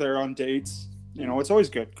go out there on dates. It's always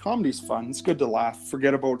good. Comedy's fun. It's good to laugh,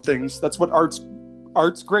 forget about things. That's what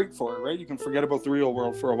art's great for, right? You can forget about the real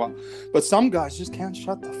world for a while. But some guys just can't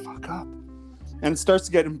shut the fuck up. And it starts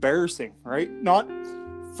to get embarrassing, right? Not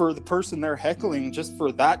for the person they're heckling, just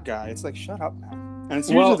for that guy. It's like, shut up, man. And it's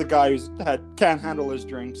usually the guy who's can't handle his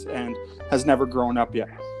drinks and has never grown up yet.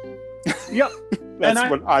 Yep. That's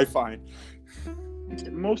what I find.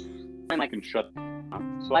 Most time I can shut.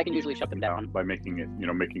 So I can usually shut them down by making it,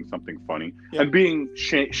 making something funny and being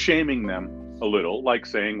shaming them a little, like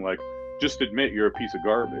saying, like, just admit you're a piece of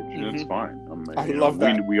garbage, and it's fine. I love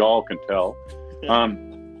that. We all can tell. Yeah.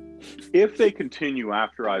 If they continue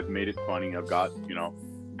after I've made it funny, I've got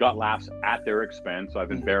laughs at their expense,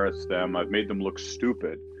 I've embarrassed them, I've made them look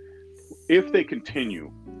stupid. If they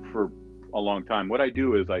continue for a long time, what I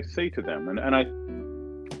do is I say to them, and I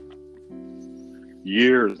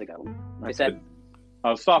years ago, I said,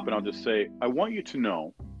 I'll stop and I'll just say, I want you to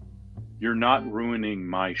know you're not ruining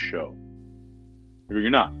my show. You're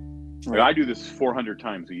not. Like, Right. I do this 400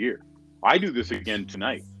 times a year. I do this again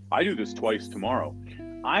tonight. I do this twice tomorrow.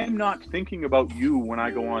 I'm not thinking about you when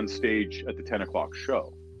I go on stage at the 10 o'clock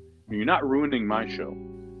show. You're not ruining my show.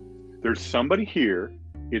 There's somebody here,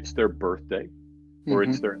 it's their birthday, or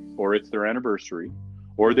it's their anniversary,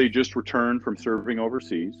 or they just returned from serving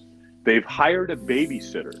overseas. They've hired a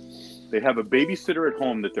babysitter. They have a babysitter at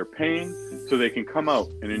home that they're paying so they can come out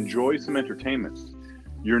and enjoy some entertainment.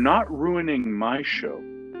 You're not ruining my show.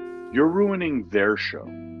 You're ruining their show.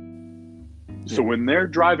 So when they're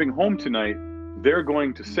driving home tonight, they're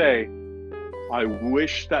going to say, I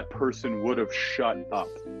wish that person would have shut up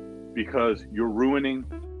because you're ruining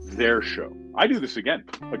their show. I do this again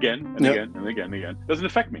and again and again. Doesn't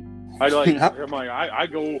affect me. I go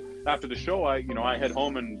after the show. I head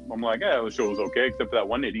home and I'm like, the show was okay, except for that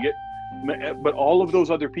one idiot. But all of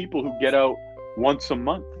those other people who get out once a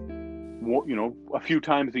month, a few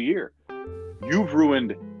times a year, you've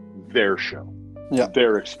ruined their show,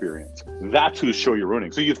 their experience. That's whose show you're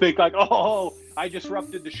ruining. So you think like, oh, I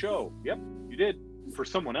disrupted the show. Yep, you did for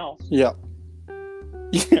someone else. Yeah.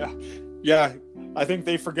 I think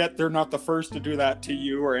they forget they're not the first to do that to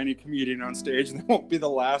you or any comedian on stage, and they won't be the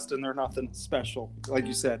last, and they're nothing special. Like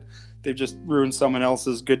you said, they've just ruined someone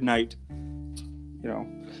else's good night.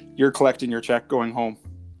 You're collecting your check going home.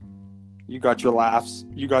 You got your laughs,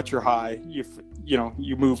 you got your high, you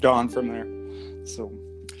moved on from there. So,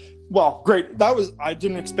 well, great. I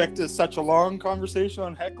didn't expect such a long conversation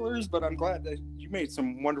on hecklers, but I'm glad that you made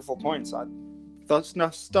some wonderful points. That's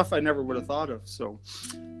stuff I never would have thought of. So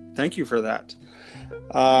thank you for that.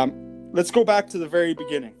 Let's go back to the very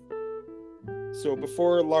beginning. So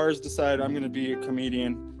before Lars decided I'm going to be a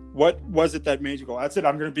comedian, what was it that made you go, that's it,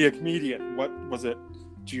 I'm going to be a comedian? What was it?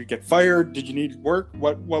 Did you get fired? Did you need work?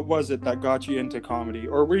 What was it that got you into comedy?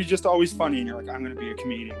 Or were you just always funny and you're like, I'm going to be a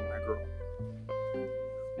comedian when I grow up?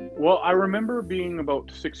 Well, I remember being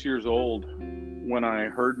about 6 years old when I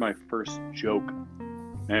heard my first joke,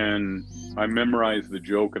 and I memorized the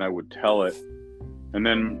joke and I would tell it. And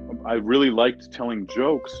then I really liked telling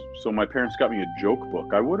jokes, so my parents got me a joke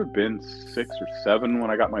book. I would have been 6 or 7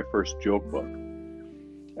 when I got my first joke book.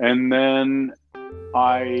 And then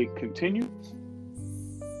I continued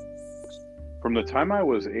from the time I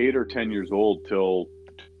was 8 or 10 years old till...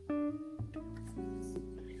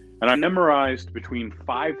 And I memorized between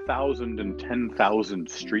 5,000 and 10,000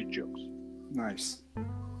 street jokes. Nice.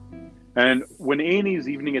 And when A&E's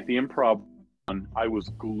Evening at the Improv on, I was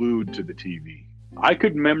glued to the TV. I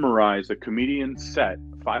could memorize a comedian's set,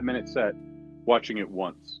 5-minute set, watching it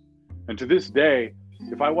once. And to this day,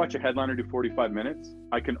 if I watch a headliner do 45 minutes,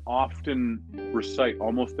 I can often recite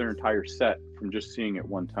almost their entire set from just seeing it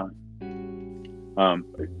one time.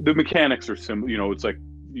 The mechanics are similar. It's like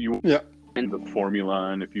you in the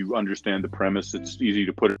formula, and if you understand the premise, it's easy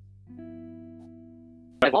to put it.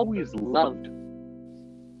 I've always loved,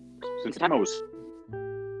 since the time I was...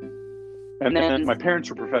 And then my parents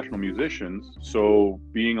were professional musicians, so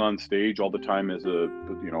being on stage all the time as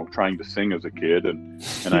trying to sing as a kid,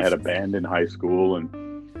 and I had a band in high school,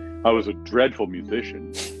 and I was a dreadful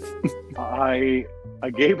musician. I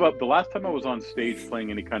gave up the last time I was on stage playing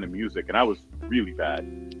any kind of music, and I was really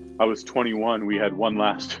bad. I was 21. We had one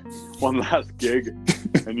last gig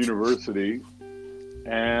in university,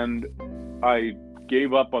 and I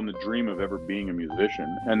gave up on the dream of ever being a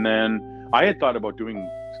musician. And then I had thought about doing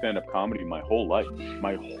stand-up comedy my whole life.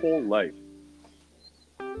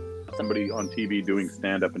 Somebody on TV doing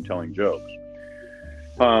stand-up and telling jokes.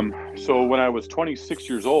 So when I was 26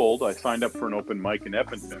 years old, I signed up for an open mic in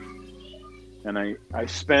Edmonton, and I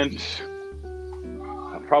spent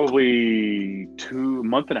probably a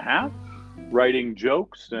month and a half writing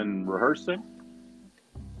jokes and rehearsing.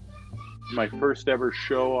 My first ever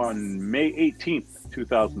show on May 18th,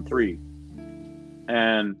 2003.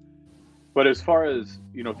 But as far as,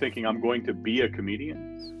 thinking I'm going to be a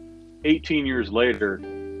comedian, 18 years later,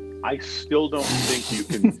 I still don't think you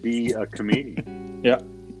can be a comedian. Yeah.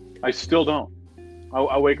 I still don't.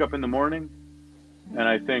 I wake up in the morning and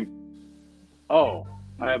I think, oh,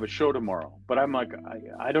 I have a show tomorrow. But I'm like,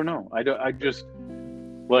 I don't know. I just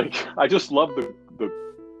love the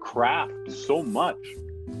craft so much.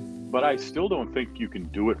 But I still don't think you can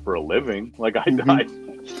do it for a living. And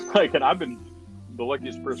I've been the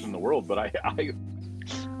luckiest person in the world, but I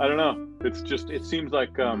don't know. It seems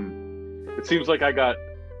like I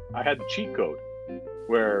had the cheat code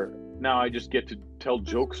where now I just get to tell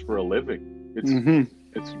jokes for a living.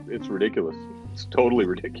 It's ridiculous. It's totally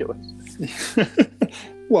ridiculous.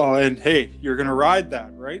 Well, and hey, you're going to ride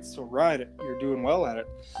that, right? So ride it. You're doing well at it.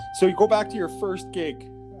 So you go back to your first gig.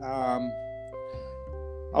 Out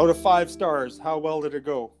of 5 stars, how well did it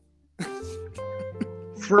go?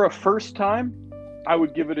 For a first time, I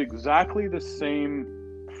would give it exactly the same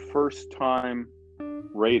first time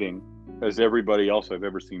rating as everybody else I've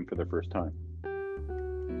ever seen for the first time.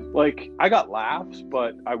 Like, I got laughs,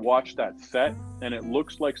 but I watched that set and it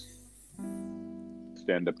looks like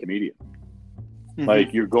stand-up comedian. Mhm.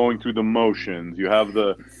 Like, you're going through the motions. You have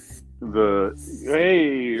the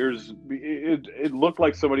hey, it looked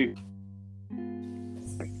like somebody.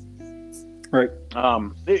 Right.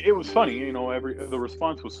 It was funny, you know. The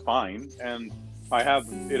response was fine, and I have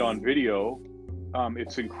it on video.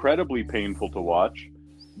 It's incredibly painful to watch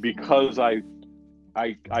because I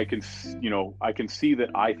can, you know, I can see that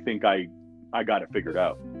I think I got it figured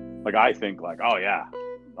out. Like, I think like, oh yeah,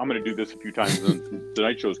 I'm gonna do this a few times, and the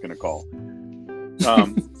Tonight Show's gonna call.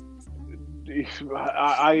 I'm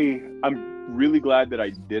really glad that I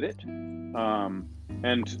did it,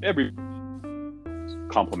 and every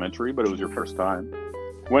complimentary, but it was your first time.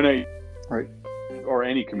 When Right. or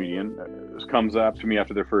any comedian comes up to me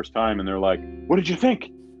after their first time and they're like, "What did you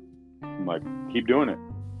think?" I'm like, "Keep doing it."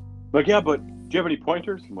 Like, "Yeah, but do you have any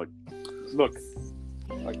pointers?" I'm like, "Look,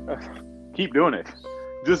 like, keep doing it.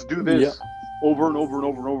 Just do this over and over and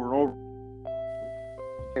over and over and over.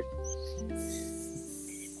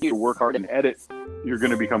 You work hard and edit. You're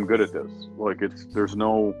going to become good at this." Like, there's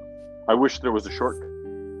no. I wish there was a shortcut.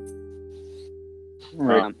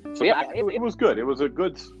 Right. So yeah, It was good. It was a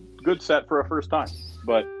good set for a first time,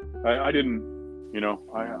 but I didn't, you know,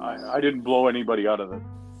 I didn't blow anybody out of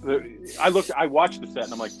I watched the set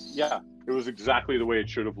and I'm like, yeah, it was exactly the way it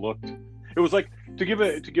should have looked. It was like, to give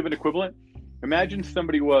an equivalent, imagine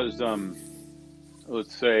somebody was,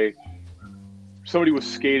 let's say, somebody was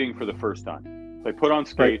skating for the first time. They put on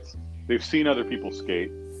skates. Right. They've seen other people skate.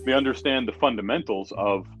 They understand the fundamentals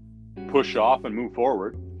of push off and move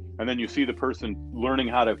forward. And then you see the person learning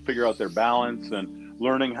how to figure out their balance and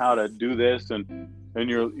learning how to do this, and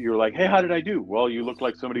you're like, "Hey, how did I do?" Well, you look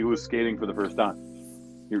like somebody who was skating for the first time.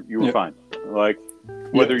 You were fine. Like,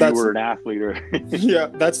 whether you were an athlete or yeah,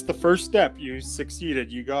 that's the first step. You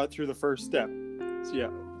succeeded. You got through the first step. So,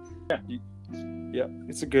 yeah,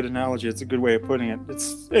 it's a good analogy. It's a good way of putting it.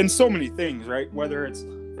 It's in so many things, right? Whether it's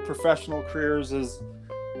professional careers as,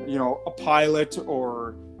 you know, a pilot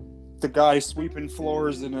or the guy sweeping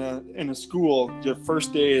floors in a school, your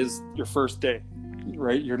first day is your first day,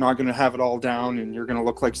 right? You're not going to have it all down, and you're going to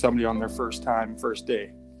look like somebody on their first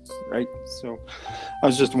day, right? So I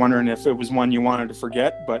was just wondering if it was one you wanted to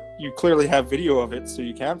forget, but you clearly have video of it, so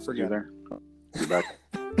you can't forget. There. You're back.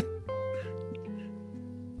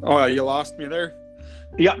 Oh, you lost me there?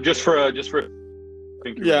 Yeah, just for I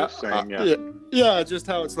think you were just saying, yeah, just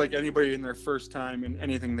how it's like anybody in their first time in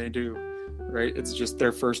anything they do. Right, it's just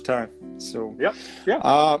their first time. So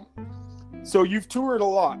so you've toured a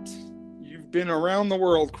lot. You've been around the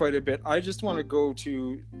world quite a bit. I just want to go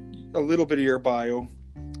to a little bit of your bio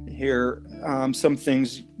here. Some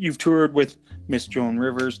things you've toured with: Miss Joan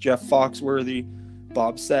Rivers, Jeff Foxworthy,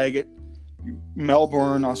 Bob Saget,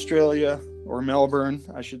 Melbourne, Australia, or Melbourne,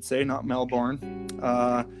 I should say, not Melbourne.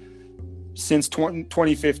 Since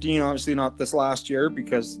 2015, obviously not this last year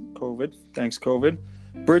because COVID. Thanks, COVID.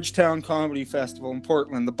 Bridgetown Comedy Festival in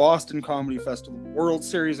Portland, the Boston Comedy Festival, World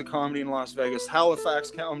Series of Comedy in Las Vegas,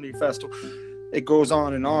 Halifax Comedy Festival. It goes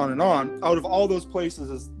on and on and on. Out of all those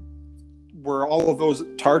places, were all of those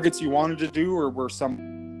targets you wanted to do, or were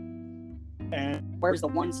some? And where's the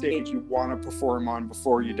one stage you want to perform on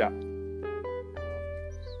before you die?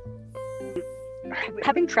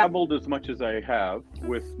 Having traveled as much as I have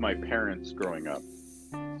with my parents growing up,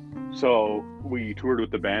 so we toured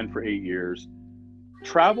with the band for 8 years.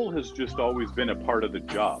 Travel has just always been a part of the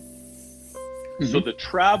job. Mm-hmm. So the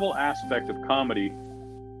travel aspect of comedy, I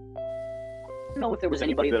don't know if there was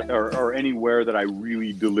anybody or anywhere that I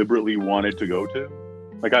really deliberately wanted to go to.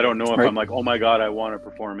 Like, I don't know if I'm like, oh my God, I want to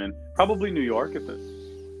perform in probably New York. If I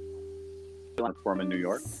want to perform in New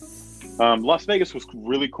York. Las Vegas was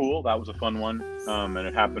really cool. That was a fun one. And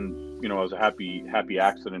it happened, you know, it was a happy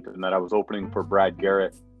accident in that I was opening for Brad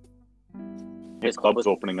Garrett. His club was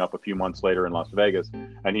opening up a few months later in Las Vegas,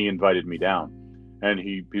 and he invited me down. And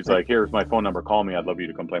he's like, "Here's my phone number. Call me. I'd love you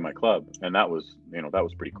to come play my club." And that was, you know, that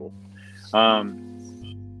was pretty cool.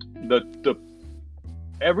 The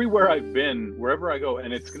everywhere I've been, wherever I go,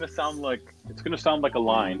 and it's gonna sound like a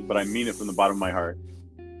line, but I mean it from the bottom of my heart.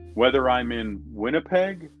 Whether I'm in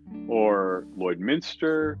Winnipeg or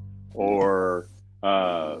Lloydminster or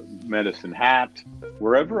Medicine Hat,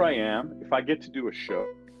 wherever I am, if I get to do a show,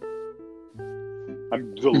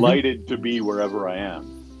 I'm delighted to be wherever I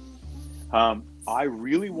am. I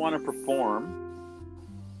really want to perform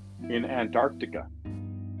in Antarctica.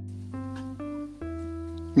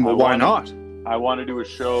 Well, why not? I want to do a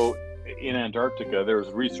show in Antarctica. There's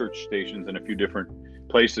research stations in a few different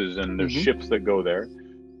places, and there's ships that go there.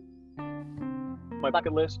 My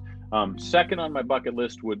bucket list. Second on my bucket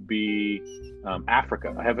list would be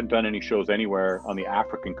Africa. I haven't done any shows anywhere on the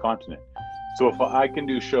African continent. So if I can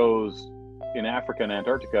do shows in Africa and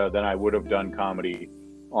Antarctica, then I would have done comedy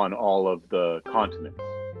on all of the continents.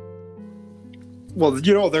 Well,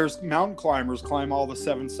 you know, there's mountain climbers climb all the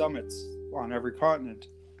 7 summits on every continent.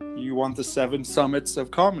 You want the 7 summits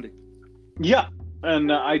of comedy. Yeah,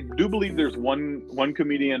 and I do believe there's one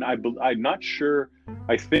comedian. I'm not sure.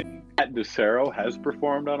 I think Matt DeCero has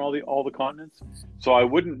performed on all the continents, so I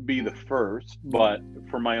wouldn't be the first. But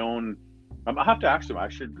for my own, I'll have to ask him. I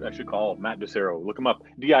should call Matt DeCero. Look him up.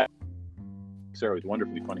 DI DeCero. He's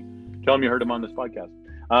wonderfully funny. Tell him you heard him on this podcast.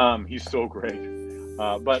 He's so great.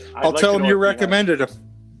 But I'll tell him you recommended him.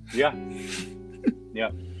 Yeah, yeah.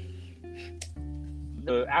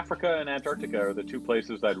 The Africa and Antarctica are the 2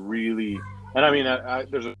 places I'd really, and I mean,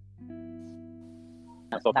 there's a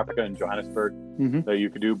South Africa and Johannesburg that you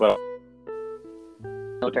could do, but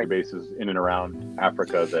military bases in and around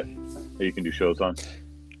Africa that you can do shows on.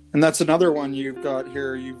 And that's another one you've got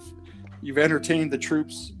here. You've entertained the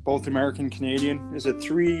troops, both American and Canadian. Is it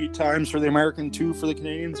 3 times for the American, 2 for the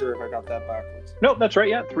Canadians, or have I got that backwards? No, that's right.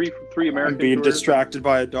 Yeah, three American. I'm being tours. distracted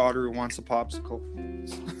by a daughter who wants a popsicle.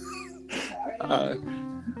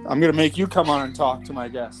 I'm going to make you come on and talk to my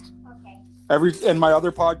guest. Okay. In my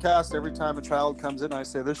other podcast, every time a child comes in, I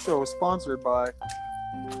say, this show is sponsored by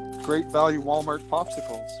Great Value Walmart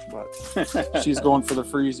popsicles. But she's going for the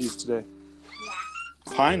freezies today.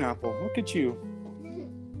 Yeah. Pineapple. Look at you.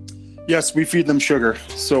 Yes, we feed them sugar.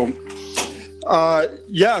 So,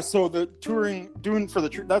 so the touring, doing for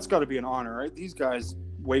the that's got to be an honor, right? These guys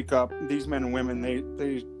wake up, these men and women,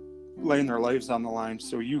 they laying their lives on the line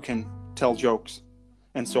so you can tell jokes.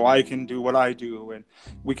 And so I can do what I do, and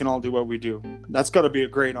we can all do what we do. That's got to be a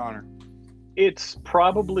great honor. It's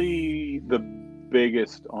probably the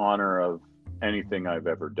biggest honor of anything I've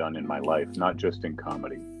ever done in my life, not just in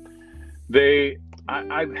comedy.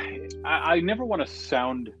 I never want to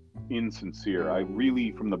sound insincere. I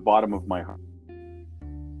really, from the bottom of my heart,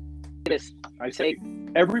 I say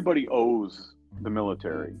everybody owes the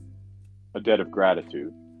military a debt of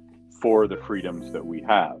gratitude for the freedoms that we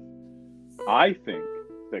have. I think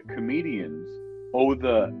that comedians owe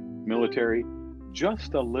the military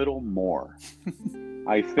just a little more.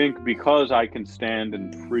 I think because I can stand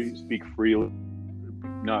and speak freely,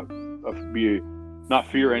 not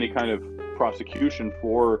fear any kind of prosecution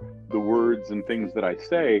for the words and things that I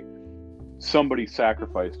say, somebody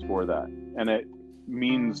sacrificed for that. And it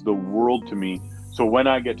means the world to me. So when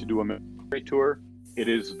I get to do a military tour, it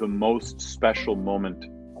is the most special moment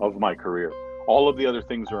of my career. All of the other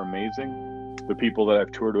things are amazing, the people that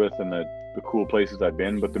I've toured with and the cool places I've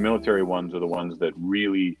been, but the military ones are the ones that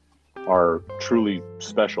really are truly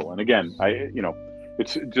special. And again,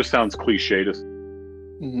 it just sounds cliche to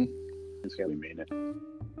it's really mean it.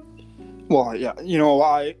 Well, yeah,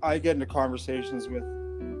 I get into conversations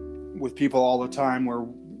with people all the time where,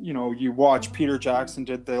 you watch Peter Jackson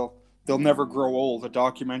did They'll Never Grow Old, a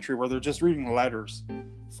documentary where they're just reading letters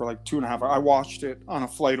for like 2.5 hours. I watched it on a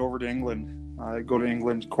flight over to England. I go to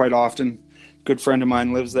England quite often. Good friend of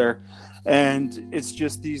mine lives there. And it's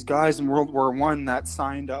just these guys in World War I that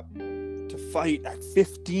signed up to fight at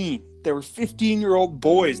 15. They were 15-year-old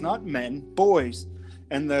boys, not men, boys.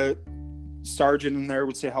 And the sergeant in there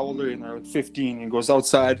would say, how old are you? And they're like 15. And go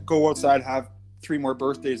outside, have 3 more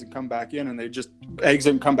birthdays and come back in. And they just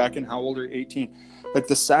exit and come back in. How old are you? 18. Like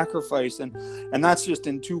the sacrifice. And that's just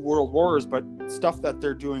in 2 world wars, but stuff that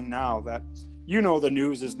they're doing now that, the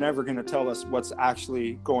news is never going to tell us what's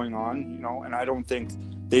actually going on, and I don't think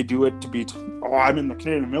they do it to be, I'm in the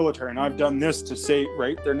Canadian military and I've done this to say,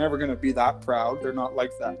 right? They're never going to be that proud. They're not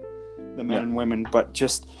like that, the men and women, but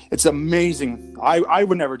just, it's amazing. I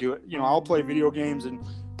would never do it. I'll play video games and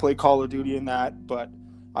play Call of Duty and that, but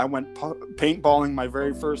I went paintballing my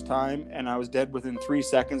very first time and I was dead within 3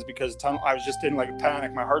 seconds because I was just in like a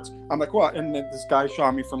panic. I'm like, what? And then this guy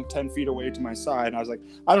shot me from 10 feet away to my side. And I was like,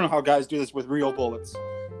 I don't know how guys do this with real bullets.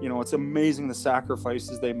 It's amazing the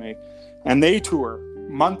sacrifices they make. And they tour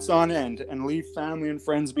months on end and leave family and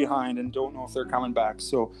friends behind and don't know if they're coming back.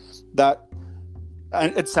 So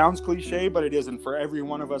and it sounds cliche, but it isn't. For every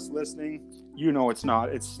one of us listening, it's not.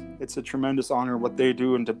 It's a tremendous honor what they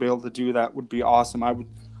do, and to be able to do that would be awesome. I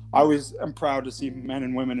always am proud to see men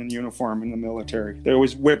and women in uniform in the military. They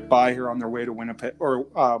always whip by here on their way to Winnipeg or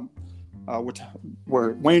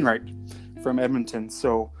Wainwright from Edmonton.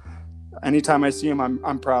 So anytime I see them,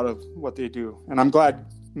 I'm proud of what they do, and I'm glad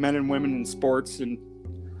men and women in sports and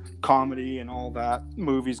comedy and all that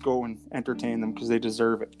movies go and entertain them, because they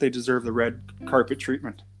deserve it. They deserve the red carpet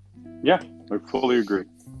treatment. Yeah, I fully agree.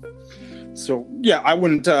 So yeah, I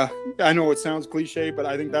wouldn't. I know it sounds cliche, but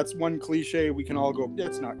I think that's one cliche we can all go,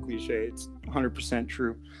 it's not cliche. It's 100%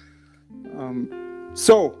 true.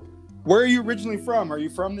 So, where are you originally from? Are you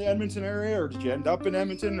from the Edmonton area, or did you end up in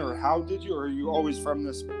Edmonton, or how did you? Or are you always from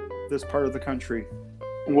this part of the country?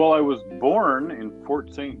 Well, I was born in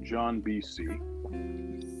Fort St. John, BC.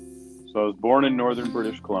 So I was born in northern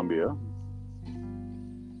British Columbia.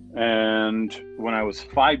 And when I was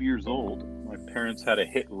 5 years old, my parents had a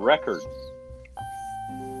hit record.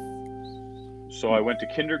 So I went to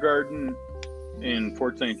kindergarten in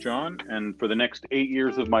Fort St. John, and for the next 8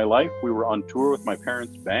 years of my life, we were on tour with my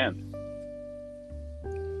parents' band.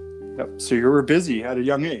 Yep. So you were busy at a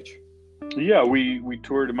young age. Yeah, we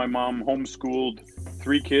toured, and my mom homeschooled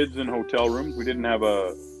 3 kids in hotel rooms. We didn't have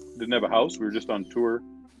a house. We were just on tour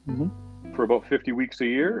for about 50 weeks a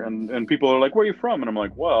year, and people are like, "Where are you from?" And I'm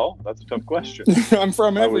like, "Well, that's a tough question." I'm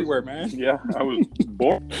from everywhere, man. Yeah, I was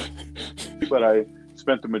born, but I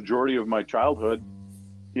spent the majority of my childhood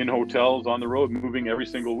in hotels on the road, moving every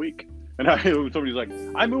single week. And somebody's like,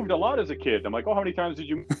 "I moved a lot as a kid." I'm like, "Oh, how many times did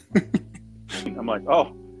you move?" I'm like,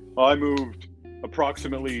 "Oh, well, I moved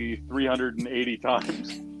approximately 380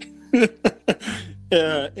 times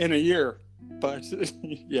in a year." But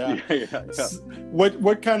yeah.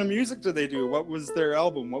 What kind of music did they do? What was their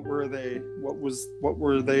album? What were they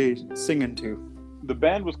singing to? The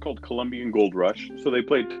band was called Colombian Gold Rush, so they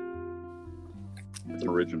played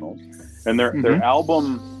originals. And their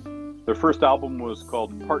first album was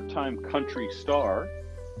called Part-Time Country Star,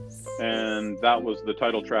 and that was the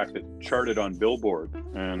title track that charted on Billboard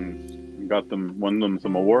and won them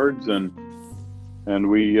some awards, and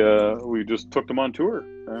we just took them on tour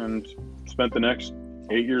and spent the next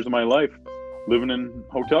 8 years of my life living in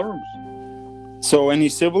hotel rooms. So any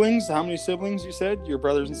siblings? How many siblings you said? Your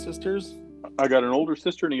brothers and sisters? I got an older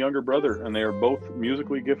sister and a younger brother, and they are both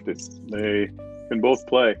musically gifted. They can both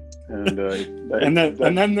play. And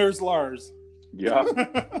and then there's Lars. Yeah.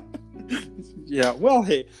 Yeah. Well,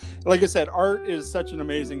 hey, like I said, art is such an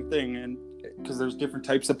amazing thing, and because there's different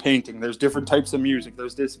types of painting, there's different types of music,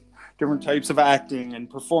 there's different types of acting and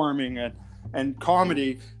performing and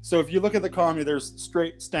comedy. So if you look at the comedy, there's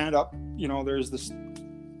straight stand-up, there's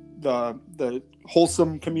the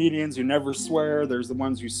wholesome comedians who never swear, there's the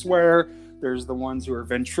ones who swear, there's the ones who are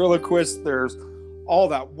ventriloquists, there's all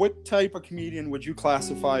that. What type of comedian would you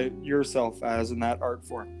classify yourself as in that art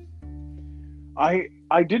form? I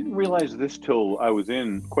didn't realize this till I was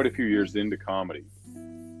in quite a few years into comedy.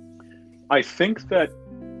 I think that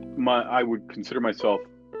I would consider myself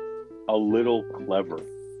a little clever.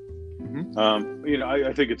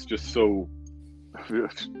 I think it's just so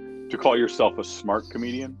to call yourself a smart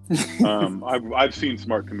comedian. I've seen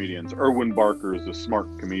smart comedians. Erwin Barker is a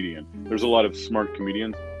smart comedian. There's a lot of smart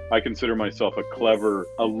comedians. I consider myself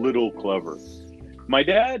a little clever. My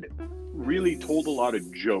dad really told a lot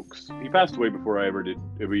of jokes. He passed away before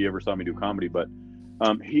he ever saw me do comedy, but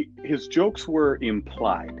his jokes were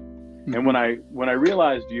implied. And when I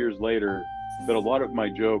realized years later that a lot of my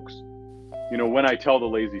jokes, when I tell the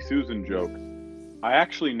Lazy Susan joke, I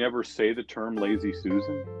actually never say the term Lazy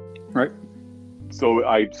Susan. Right. So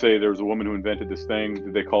I'd say there's a woman who invented this thing.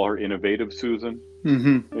 Did they call her Innovative Susan?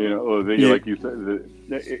 Like you said,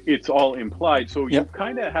 it's all implied. So you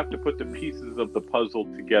kind of have to put the pieces of the puzzle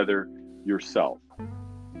together yourself.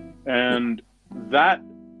 And that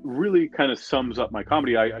really kind of sums up my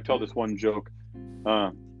comedy. I tell this one joke.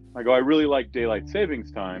 I go, I really like daylight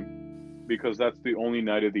savings time because that's the only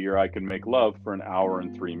night of the year I can make love for an hour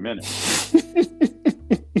and 3 minutes.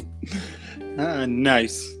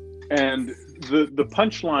 Nice. And the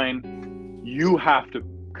punchline, you have to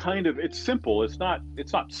it's simple. It's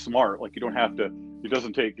not smart. Like you don't have to, it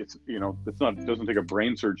doesn't take a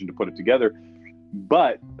brain surgeon to put it together,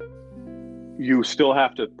 but you still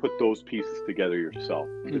have to put those pieces together yourself.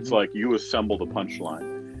 It's like you assemble the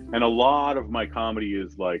punchline. And a lot of my comedy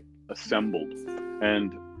is like assembled.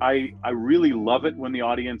 And I really love it when the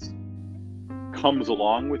audience comes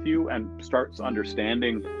along with you and starts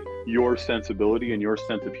understanding your sensibility and your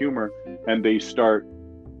sense of humor, and they start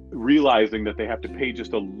realizing that they have to pay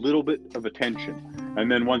just a little bit of attention.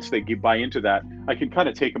 And then once they buy into that, I can kind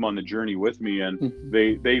of take them on the journey with me, and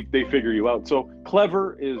they figure you out. So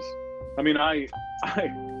clever is, I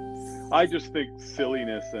just think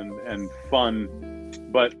silliness and fun,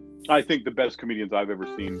 but I think the best comedians I've ever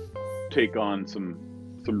seen take on some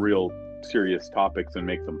real serious topics and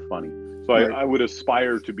make them funny. So right. I would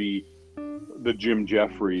aspire to be the Jim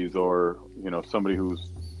Jeffries, or somebody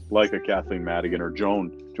who's like a Kathleen Madigan, or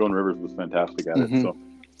Joan Rivers was fantastic at it. So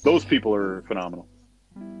those people are phenomenal.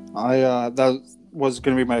 That was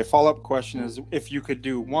going to be my follow-up question, is if you could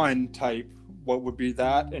do one type, what would be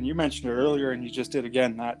that? And you mentioned it earlier, and you just did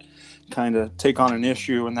again, that kind of take on an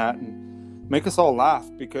issue and make us all laugh,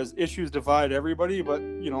 because issues divide everybody, but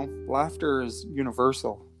laughter is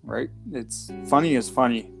universal, right? It's funny is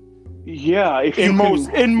funny. Yeah, in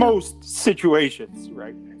most situations,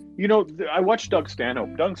 right? I watched Doug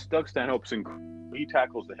Stanhope. Doug Stanhope's he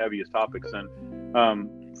tackles the heaviest topics, and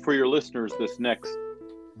for your listeners, this next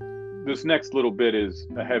little bit is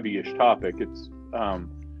a heavy-ish topic. It's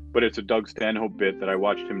but it's a Doug Stanhope bit that I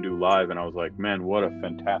watched him do live, and I was like, man, what a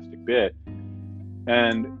fantastic bit.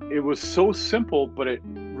 And it was so simple, but it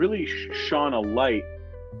really shone a light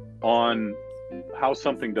on how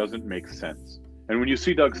something doesn't make sense. And when you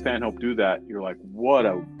see Doug Stanhope do that, you're like,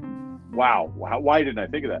 wow, why didn't I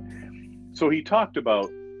think of that? So he talked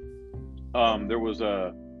about, there was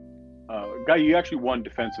a guy, he actually won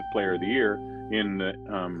Defensive Player of the Year in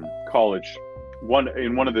college.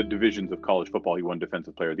 In one of the divisions of college football, he won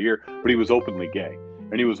Defensive Player of the Year, but he was openly gay.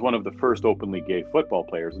 And he was one of the first openly gay football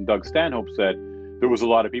players. And Doug Stanhope said there was a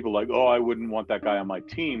lot of people like, oh, I wouldn't want that guy on my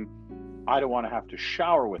team. I don't want to have to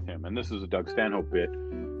shower with him. And this is a Doug Stanhope bit.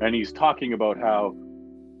 And he's talking about how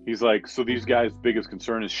he's like, so these guys' biggest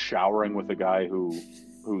concern is showering with a guy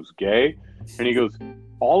who's gay. And he goes,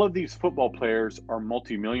 all of these football players are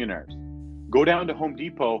multimillionaires. Go down to Home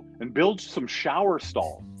Depot and build some shower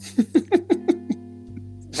stalls.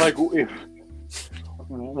 Like,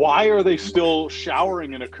 why are they still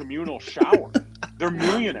showering in a communal shower? They're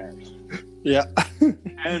millionaires. Yeah.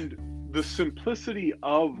 And the simplicity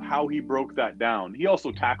of how he broke that down. He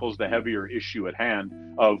also tackles the heavier issue at hand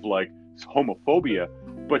of like homophobia,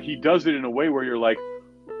 but he does it in a way where you're like,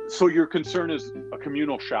 so your concern is a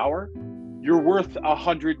communal shower? You're worth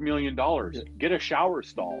 $100 million. Get a shower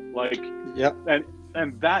stall. Like, yep.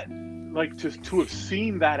 And that, like, to have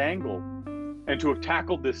seen that angle and to have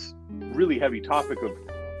tackled this really heavy topic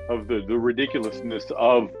of the ridiculousness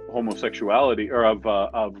of homosexuality, or of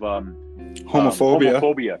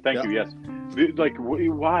homophobia. Thank you. Yes. Like,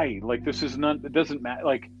 why? Like, this is not. It doesn't matter.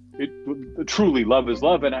 Like, truly, love is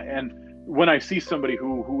love. And when I see somebody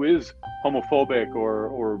who is homophobic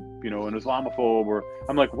or an Islamophobe, or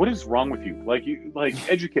I'm like, what is wrong with you? Like,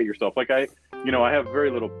 educate yourself. Like, I have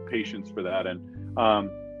very little patience for that, and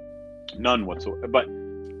none whatsoever. But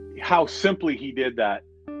how simply he did that,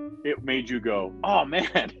 it made you go, oh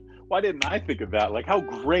man, why didn't I think of that? Like, how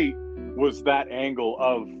great was that angle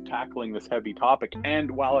of tackling this heavy topic,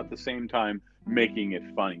 and while at the same time making it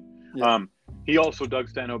funny. Yeah. He also, Doug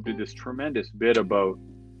Stanhope, did this tremendous bit about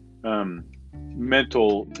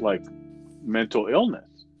mental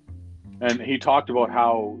illness, and he talked about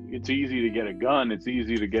how it's easy to get a gun, it's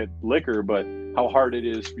easy to get liquor, but how hard it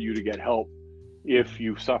is for you to get help if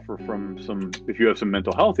you suffer from if you have some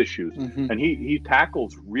mental health issues. And he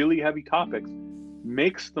tackles really heavy topics,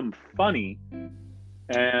 makes them funny,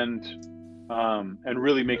 and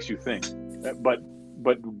really makes you think, but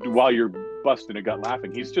while you're busting a gut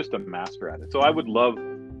laughing. He's just a master at it. So I would love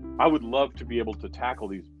to be able to tackle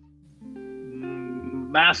these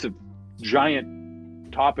massive,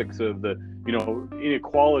 giant topics of the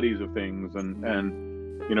inequalities of things, and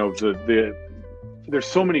there's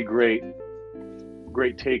so many great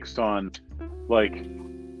takes on, like,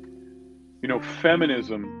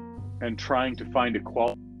 feminism and trying to find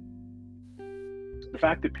equality. The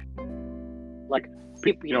fact that, like,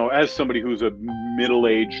 people, as somebody who's a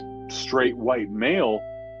middle-aged straight white male,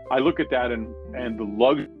 I look at that and the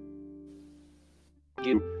luxury,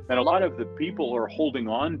 and a lot of the people are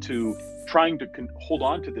trying to hold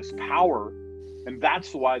on to this power, and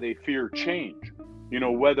that's why they fear change.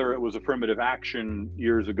 Whether it was affirmative action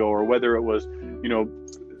years ago, or whether it was,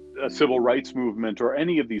 a civil rights movement, or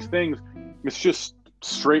any of these things, it's just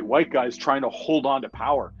straight white guys trying to hold on to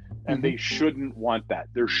power, and they shouldn't want that.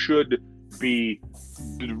 There should be,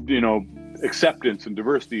 acceptance and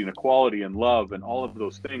diversity and equality and love and all of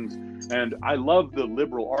those things. And I love the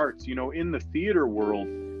liberal arts. In the theater world,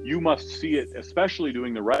 you must see it, especially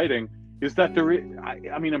doing the writing, is that there is,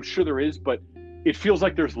 I mean, I'm sure there is, but it feels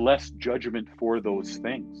like there's less judgment for those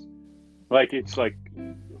things. Like, it's like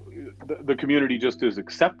the community just is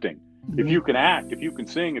accepting. If you can act, if you can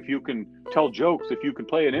sing, if you can tell jokes, if you can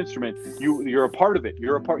play an instrument, you're a part of it.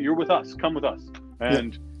 You're with us. Come with us.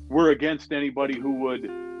 And we're against anybody who would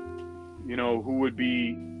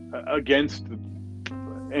be against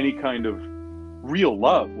any kind of real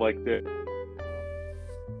love, like the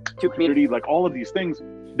community, like all of these things.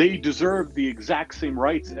 they deserve the exact same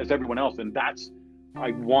rights as everyone else. And I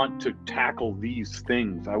want to tackle these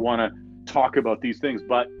things. I want to talk about these things.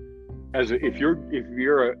 But if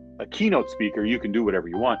you're a keynote speaker, you can do whatever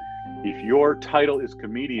you want. If your title is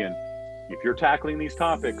comedian, if you're tackling these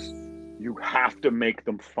topics, you have to make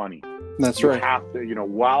them funny. That's right. You have to,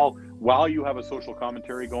 while you have a social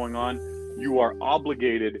commentary going on, you are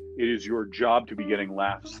obligated. It is your job to be getting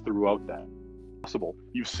laughs throughout that. Possible.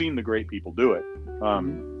 You've seen the great people do it.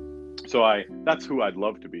 So that's who I'd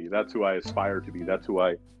love to be. That's who I aspire to be. That's who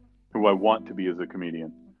I want to be as a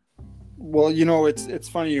comedian. Well, it's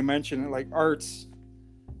funny you mention it. Like, arts,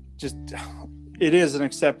 it is an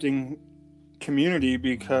accepting community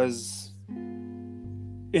because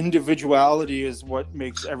individuality is what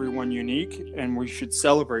makes everyone unique, and we should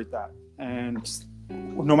celebrate that. And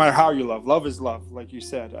no matter how you love is love, like you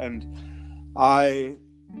said. And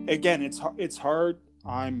it's hard.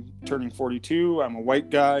 I'm turning 42. I'm a white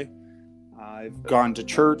guy. I've gone to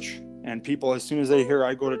church, and people, as soon as they hear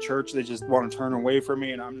I go to church, they just want to turn away from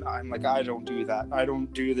me. And I'm like, I don't do that. I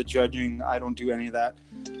don't do the judging. I don't do any of that.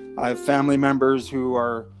 I have family members who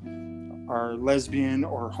are lesbian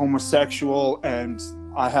or homosexual, and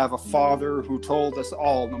I have a father who told us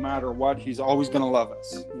all, no matter what, he's always going to love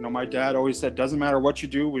us. My dad always said, doesn't matter what you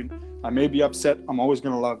do, I may be upset, I'm always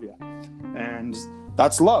going to love you. And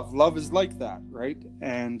that's love. Love is like that, right?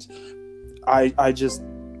 And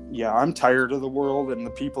I'm tired of the world and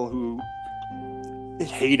the people who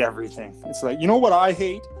hate everything. It's like, what I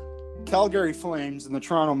hate? Calgary Flames and the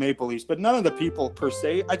Toronto Maple Leafs, but none of the people per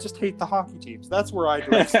se. I just hate the hockey teams. That's where I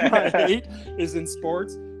direct my hate is in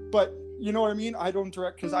sports. But you know what I mean? I don't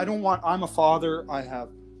direct because I'm a father. I have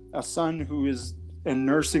a son who is in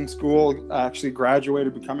nursing school, actually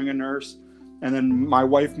graduated, becoming a nurse. And then my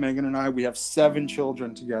wife, Megan, and we have 7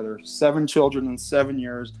 children together, 7 children in 7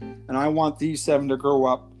 years. And I want these 7 to grow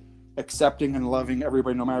up accepting and loving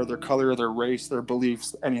everybody, no matter their color, their race, their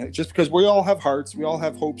beliefs, anything. Just because we all have hearts, we all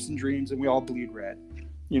have hopes and dreams, and we all bleed red.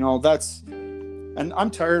 And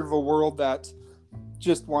I'm tired of a world that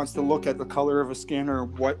just wants to look at the color of a skin or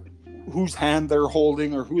whose hand they're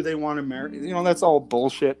holding or who they want to marry. That's all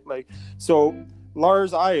bullshit. So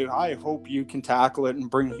Lars, I hope you can tackle it and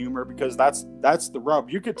bring humor, because that's the rub.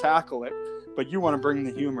 You could tackle it, but you want to bring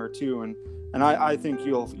the humor too. And I think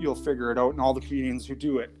you'll figure it out. And all the comedians who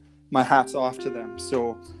do it, my hat's off to them.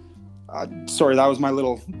 So, sorry, that was my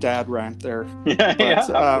little dad rant there.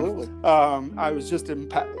 Absolutely. I was just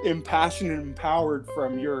impassioned and empowered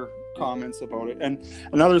from your comments about it. And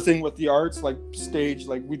another thing with the arts, like stage,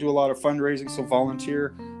 like we do a lot of fundraising, so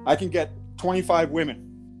volunteer. I can get 25 women,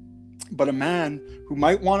 but a man who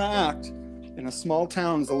might want to act in a small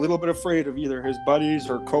town is a little bit afraid of either his buddies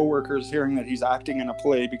or coworkers hearing that he's acting in a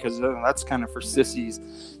play, because that's kind of for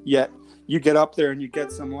sissies. Yet you get up there and you get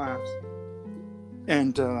some laughs,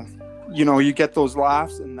 and you get those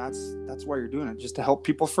laughs, and that's why you're doing it, just to help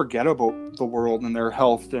people forget about the world and their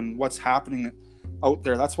health and what's happening out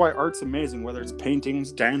there. That's why art's amazing, whether it's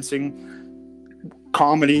paintings, dancing,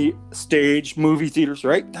 comedy, stage, movie theaters,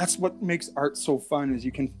 right? That's what makes art so fun, is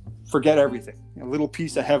you can forget everything. A little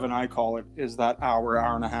piece of heaven, I call it, is that hour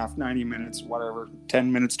and a half, 90 minutes, whatever,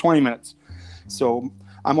 10 minutes, 20 minutes. So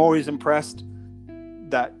I'm always impressed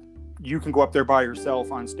that you can go up there by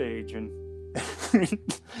yourself on stage and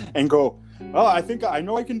and go, well, I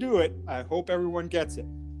know I can do it. I hope everyone gets it,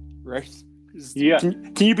 right? Yeah.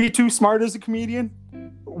 Can you be too smart as a comedian?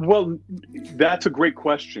 Well, that's a great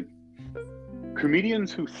question.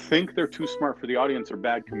 Comedians who think they're too smart for the audience are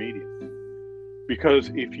bad comedians.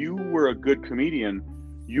 Because if you were a good comedian,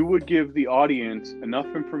 you would give the audience enough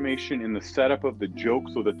information in the setup of the joke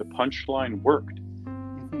so that the punchline worked.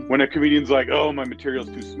 When a comedian's like, oh, my material's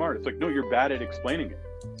too smart, it's like, no, you're bad at explaining it.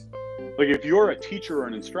 Like, if you're a teacher or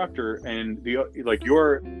an instructor and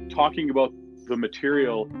you're talking about the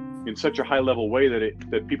material in such a high level way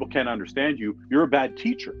that people can't understand you, you're a bad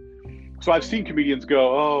teacher. So I've seen comedians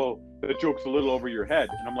go, oh, that joke's a little over your head.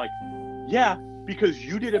 And I'm like, yeah, because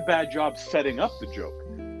you did a bad job setting up the joke.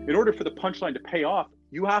 In order for the punchline to pay off,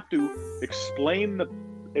 you have to explain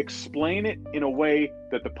it in a way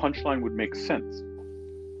that the punchline would make sense.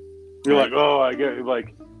 You're like, oh, I get it.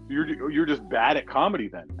 Like, you're just bad at comedy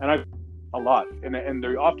then. And I've a lot, and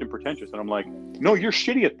they're often pretentious. And I'm like, no, you're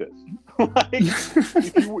shitty at this.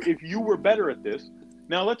 Like, if you were better at this,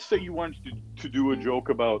 now let's say you wanted to do a joke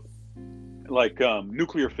about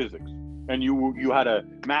nuclear physics, and you had a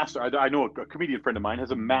master. I know a comedian friend of mine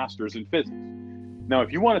has a master's in physics. Now,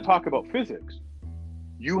 if you want to talk about physics,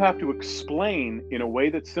 you have to explain in a way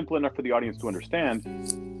that's simple enough for the audience to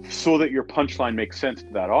understand, so that your punchline makes sense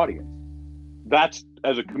to that audience. That's,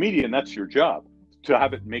 as a comedian, that's your job, to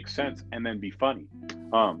have it make sense and then be funny.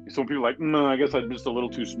 So when people are like, no, I guess I'm just a little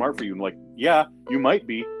too smart for you. I'm like, yeah, you might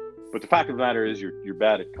be, but the fact of the matter is you're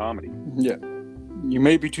bad at comedy. Yeah. You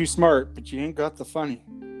may be too smart, but you ain't got the funny.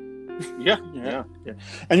 Yeah.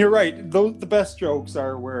 And you're right. The best jokes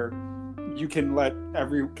are where you can let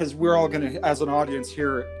because we're all going to, as an audience,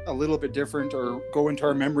 hear it a little bit different or go into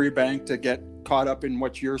our memory bank to get caught up in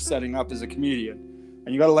what you're setting up as a comedian.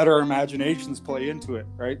 And you got to let our imaginations play into it,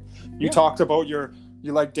 right? You talked about you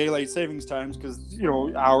like daylight savings times because,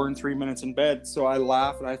 hour and 3 minutes in bed. So I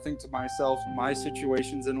laugh and I think to myself, my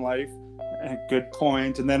situations in life, and a good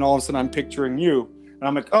point. And then all of a sudden I'm picturing you. And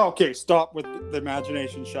I'm like, oh, okay, stop with the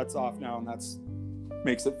imagination shuts off now. And that's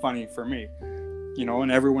makes it funny for me.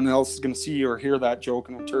 And everyone else is going to see or hear that joke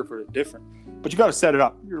and interpret it different. But you got to set it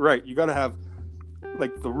up. You're right. You got to have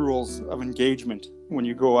like the rules of engagement when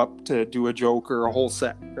you go up to do a joke or a whole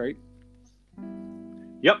set, right?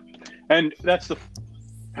 Yep. And that's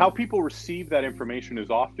how people receive that information is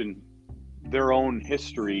often their own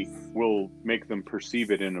history will make them perceive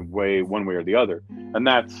it in a way, one way or the other. And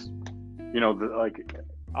that's,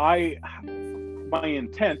 my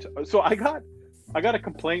intent. So I got a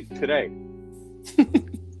complaint today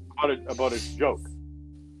about a joke.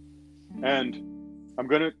 And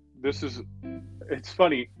it's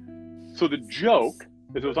funny. So the joke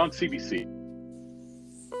is, it was on CBC.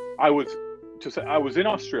 I was in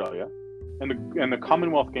Australia and the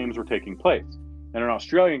Commonwealth Games were taking place. And an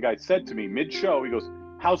Australian guy said to me mid-show, he goes,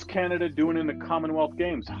 how's Canada doing in the Commonwealth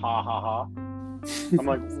Games? Ha, ha, ha. I'm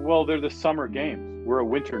like, well, they're the summer games. We're a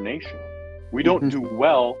winter nation. We don't do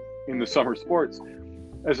well in the summer sports.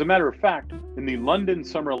 As a matter of fact, in the London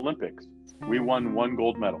Summer Olympics, we won 1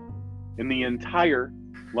 gold medal. In the entire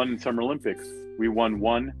London Summer Olympics, we won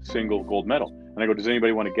 1 single gold medal. And I go, does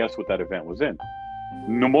anybody want to guess what that event was in?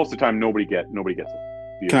 No, most of the time, nobody gets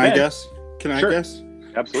it. Can I guess?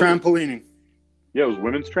 Absolutely. Trampolining. Yeah, it was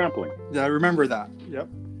women's trampoline. Yeah, I remember that. Yep.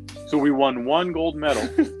 So we won 1 gold medal.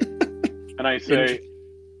 And I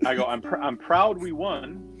go, I'm proud we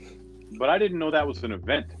won, but I didn't know that was an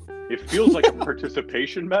event. It feels like a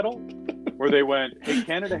participation medal where they went, hey,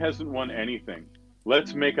 Canada hasn't won anything.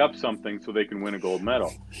 Let's make up something so they can win a gold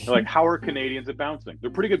medal. They're like, how are Canadians at bouncing? They're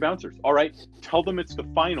pretty good bouncers. All right, tell them it's the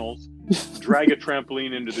finals. Drag a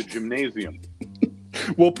trampoline into the gymnasium.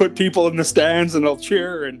 We'll put people in the stands and they'll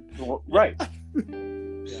cheer. Right.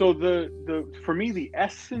 So for me, the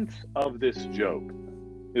essence of this joke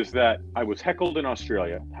is that I was heckled in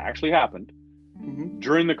Australia. It actually happened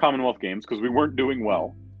during the Commonwealth Games because we weren't doing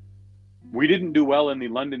well. We didn't do well in the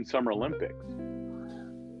London Summer Olympics.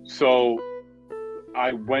 So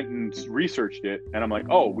I went and researched it and I'm like,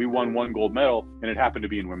 oh, we won 1 gold medal and it happened to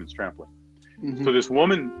be in women's trampoline. So this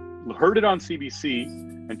woman heard it on CBC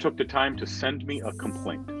and took the time to send me a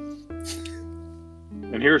complaint.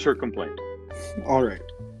 And here's her complaint. All right.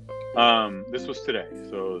 This was today.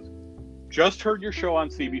 So just heard your show on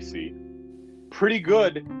CBC. Pretty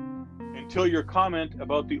good until your comment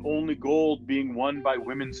about the only gold being won by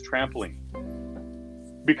women's trampoline.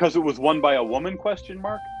 Because it was won by a woman, ?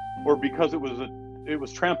 Or because it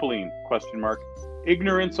was trampoline, ?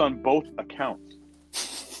 Ignorance on both accounts.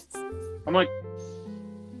 I'm like,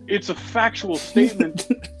 it's a factual statement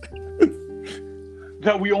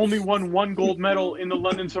that we only won 1 gold medal in the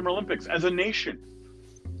London Summer Olympics as a nation.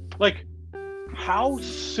 Like, how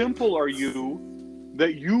simple are you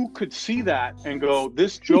that you could see that and go,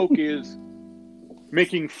 this joke is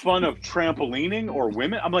making fun of trampolining or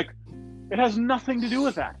women? I'm like, it has nothing to do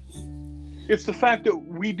with that. It's the fact that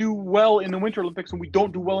we do well in the Winter Olympics and we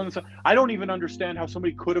don't do well in the summer. I don't even understand how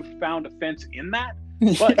somebody could have found offense in that.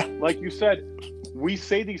 But like you said, we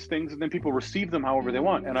say these things and then people receive them however they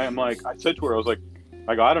want. And I'm like, I said to her,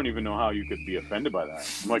 I go, I don't even know how you could be offended by that.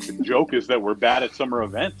 I'm like, the joke is that we're bad at summer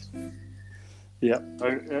events. Yeah.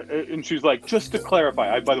 And she's like, just to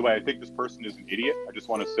clarify, by the way, I think this person is an idiot. I just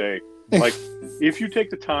want to say, like, if you take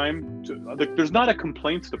the time to, like, there's not a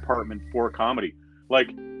complaints department for comedy. Like,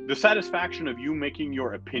 the satisfaction of you making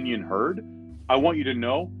your opinion heard, I want you to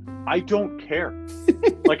know, I don't care.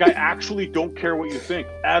 Like, I actually don't care what you think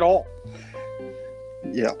at all.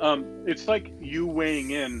 Yeah. It's like you weighing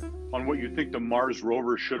in on what you think the Mars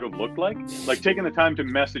rover should have looked like taking the time to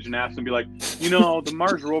message NASA and be like, the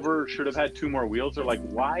Mars rover should have had 2 more wheels. They're like,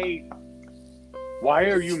 why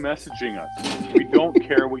are you messaging us? We don't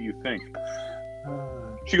care what you think.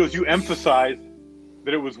 She goes, you emphasized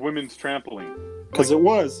that it was women's trampoline. Because it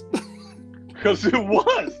was. Because it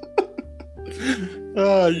was.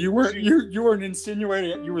 You weren't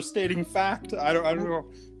insinuating. You were stating fact. I don't know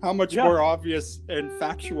how much more obvious and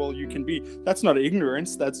factual you can be. That's not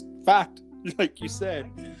ignorance. That's fact, like you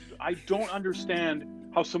said. I don't understand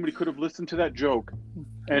how somebody could have listened to that joke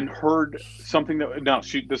and heard something that. Now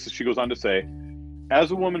she goes on to say,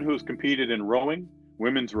 as a woman who has competed in rowing,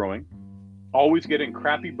 women's rowing, always getting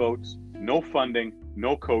crappy boats, no funding,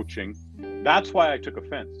 no coaching. That's why I took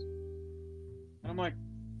offense. And I'm like,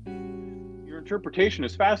 your interpretation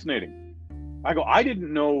is fascinating. I go, I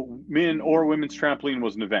didn't know men or women's trampoline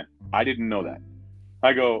was an event. I didn't know that.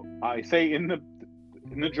 I go, I say in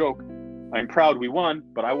the joke, I'm proud we won,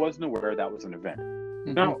 but I wasn't aware that was an event.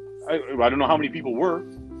 Mm-hmm. Now, I don't know how many people were.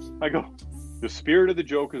 I go, the spirit of the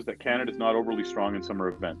joke is that Canada's not overly strong in summer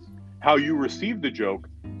events. How you receive the joke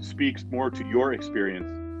speaks more to your experience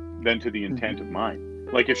than to the intent of mine.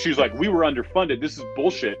 Like if she's like, we were underfunded, this is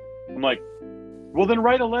bullshit. I'm like, well then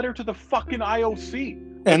write a letter to the fucking IOC.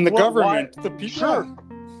 And the government, the people. Sure.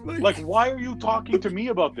 Like, why are you talking to me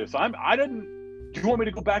about this? Do you want me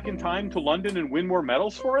to go back in time to London and win more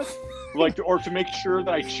medals for us? Or to make sure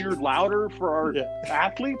that I cheered louder for our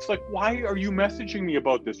athletes? Like, why are you messaging me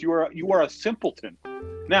about this? You are a simpleton.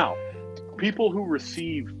 Now, people who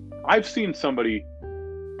receive, I've seen somebody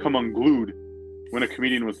come unglued when a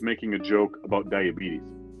comedian was making a joke about diabetes.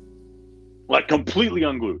 Like, completely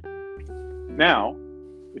unglued. Now,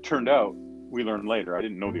 it turned out, we learned later, I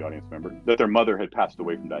didn't know the audience member, that their mother had passed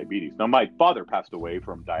away from diabetes. Now, my father passed away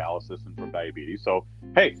from dialysis and from diabetes. So,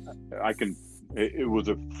 hey, it was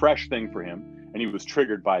a fresh thing for him, and he was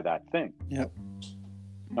triggered by that thing. Yep.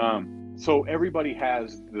 So everybody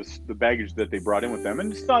has the baggage that they brought in with them,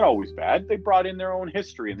 and it's not always bad. They brought in their own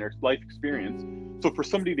history and their life experience. So for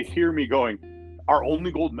somebody to hear me going, our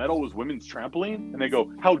only gold medal was women's trampoline, and they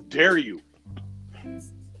go, how dare you?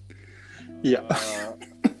 Yeah.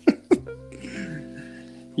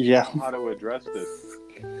 Yeah. How to address this?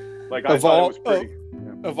 Like, I thought it was pretty.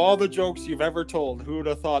 Of all the jokes you've ever told, who would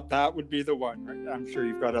have thought that would be the one? Right? I'm sure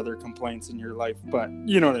you've got other complaints in your life, but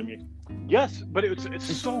you know what I mean. Yes, but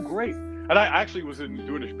it's so great. And I actually was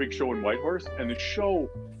doing a big show in Whitehorse, and the show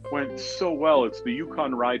went so well. It's the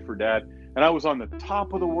Yukon Ride for Dad, and I was on the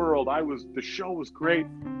top of the world. The show was great,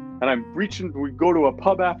 and I'm reaching. We go to a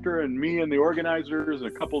pub after, and me and the organizers and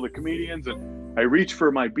a couple of the comedians, and I reach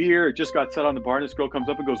for my beer. It just got set on the bar, and this girl comes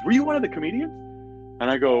up and goes, "Were you one of the comedians?" And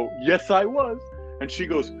I go, "Yes, I was." And she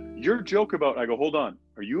goes, "Your joke about," I go, "Hold on,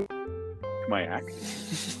 are you my act?"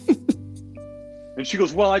 And she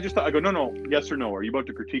goes, "Well, I just thought," I go, no, yes or no, are you about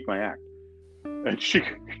to critique my act? And she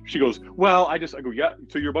goes, "Well, I go, yeah,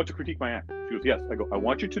 so you're about to critique my act?" She goes, "Yes." I go, "I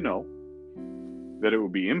want you to know that it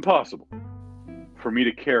would be impossible for me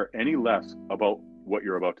to care any less about what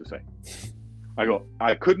you're about to say." I go,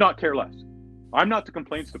 "I could not care less. I'm not the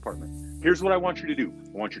complaints department. Here's what I want you to do.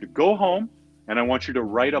 I want you to go home and I want you to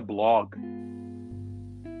write a blog."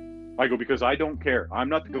 I go, "Because I don't care. I'm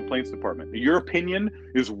not the complaints department. Your opinion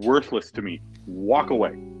is worthless to me. Walk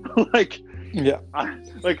away."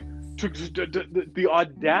 The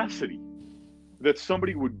audacity that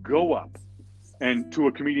somebody would go up and to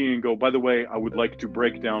a comedian and go, "By the way, I would like to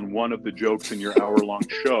break down one of the jokes in your hour-long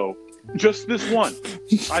show. Just this one.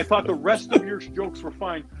 I thought the rest of your jokes were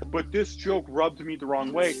fine, but this joke rubbed me the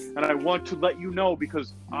wrong way, and I want to let you know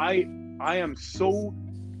because I am so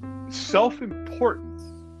self-important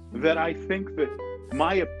that I think that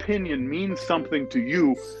my opinion means something to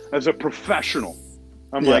you as a professional."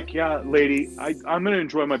 I'm like, "Yeah, lady, I'm going to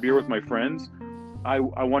enjoy my beer with my friends. I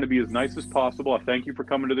want to be as nice as possible. I thank you for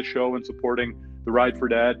coming to the show and supporting the Ride for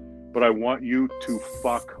Dad, but I want you to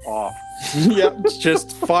fuck off."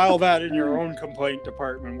 Just file that in your own complaint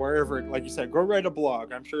department, wherever, like you said, go write a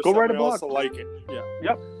blog. I'm sure someone else will like it. Yeah.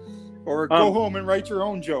 Yep. Or go home and write your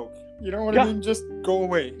own joke. You know what I mean? Just go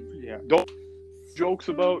away. Yeah. Don't jokes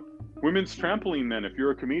about women's trampoline then if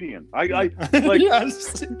you're a comedian.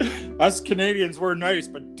 Yes. Us Canadians, we're nice,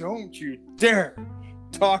 but don't you dare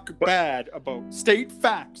talk bad about state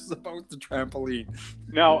facts about the trampoline.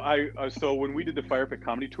 Now, so when we did the Fire Pit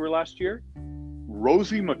Comedy Tour last year,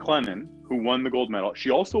 Rosie McLennan, who won the gold medal, she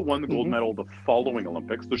also won the gold medal the following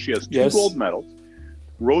Olympics, so she has two gold medals.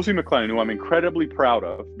 Rosie McLennan, who I'm incredibly proud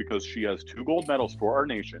of because she has 2 gold medals for our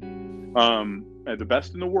nation, and the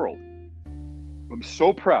best in the world. I'm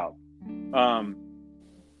so proud.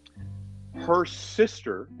 Her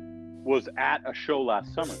sister was at a show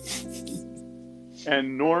last summer,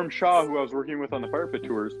 and Norm Shaw, who I was working with on the Fire Pit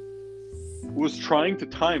tours, was trying to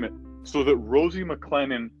time it so that Rosie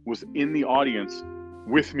McLennan was in the audience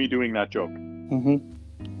with me doing that joke.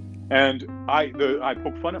 And I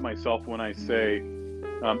poke fun at myself when I say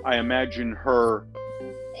I imagine her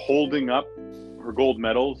holding up her gold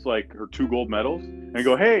medals, like her 2 gold medals, and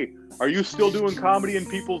go, "Hey, are you still doing comedy in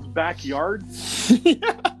people's backyards?"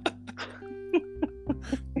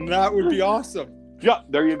 That would be awesome. Yeah,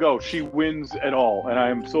 there you go. She wins it all, and I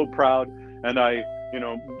am so proud. And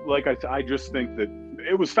like I said, I just think that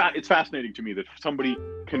it's fascinating to me that somebody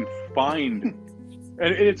can find,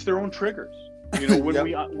 and it's their own triggers. When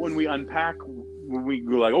Yep. when we unpack, when we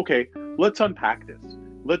go like, okay, let's unpack this.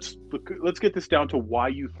 Let's get this down to why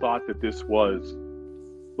you thought that this was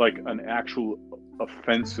like an actual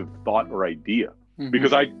offensive thought or idea. Mhm.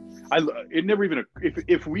 Because it never even,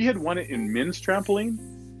 if we had won it in men's trampoline,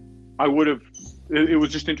 I would have, it was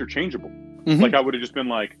just interchangeable. Mhm. Like I would have just been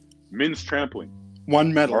like, men's trampoline,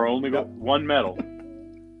 One medal. or only got Yep. one medal.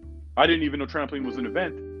 I didn't even know trampoline was an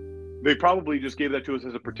event. They probably just gave that to us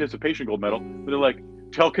as a participation gold medal. But they're like,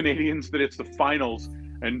 tell Canadians that it's the finals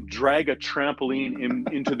and drag a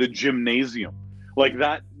trampoline into the gymnasium. Like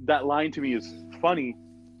that line to me is funny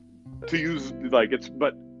to use. Like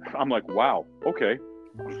but I'm like, wow, okay.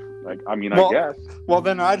 Like, I mean, Well, I guess. Well,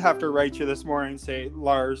 then I'd have to write you this morning and say,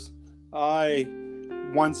 Lars, I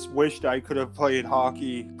once wished I could have played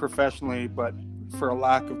hockey professionally, but for a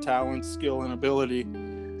lack of talent, skill, and ability,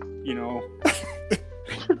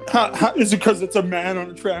 is it because it's a man on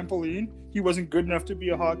a trampoline? He wasn't good enough to be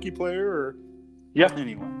a hockey player, or Yeah.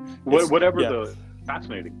 anyway, Whatever. yeah.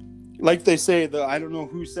 Fascinating. Like they say, I don't know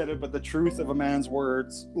who said it, but the truth of a man's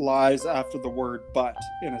words lies after the word "but"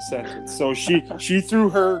 in a sentence. So she threw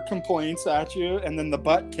her complaints at you, and then the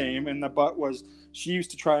 "but" came, and the "but" was she used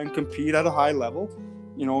to try and compete at a high level,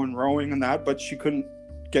 in rowing and that, but she couldn't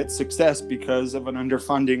get success because of an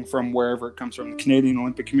underfunding from wherever it comes from, the Canadian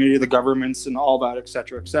Olympic Committee, the governments, and all that,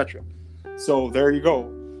 etc., etc. So there you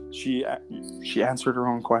go. She answered her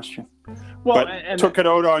own question, Well, but and took it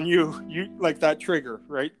out on you. You like that trigger,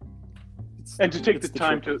 right? and to take the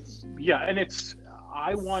time trigger.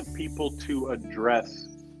 I want people to address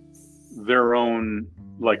their own,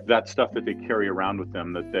 like, that stuff that they carry around with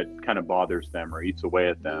them that kind of bothers them or eats away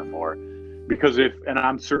at them, or because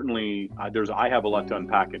I'm certainly I have a lot to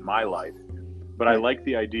unpack in my life, but I like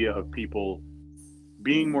the idea of people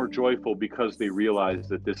being more joyful because they realize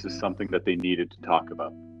that this is something that they needed to talk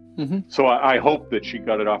about. Mm-hmm. So I hope that she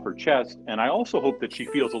got it off her chest, and I also hope that she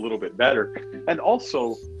feels a little bit better, and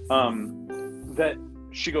also that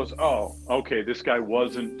she goes, oh, okay, this guy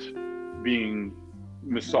wasn't being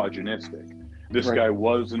misogynistic. This Right. guy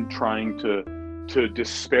wasn't trying to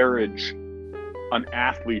disparage an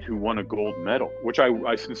athlete who won a gold medal, which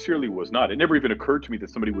I sincerely was not. It never even occurred to me that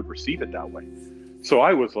somebody would receive it that way. So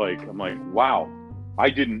I'm like, wow, I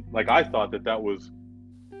thought that was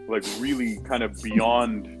like really kind of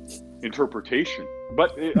beyond interpretation,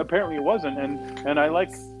 but apparently it wasn't. And I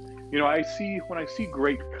like, when I see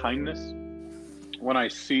great kindness, when I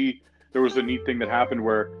see, there was a neat thing that happened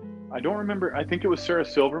where I don't remember, I think it was Sarah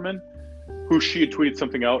Silverman, who she had tweeted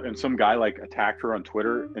something out, and some guy like attacked her on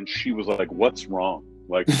Twitter, and she was like, what's wrong?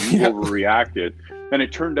 Like, you overreacted. And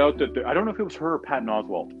it turned out that I don't know if it was her or Patton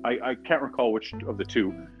Oswalt. I can't recall which of the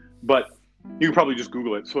two, but you can probably just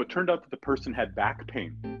Google it. So it turned out that the person had back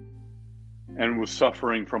pain and was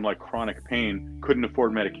suffering from like chronic pain, couldn't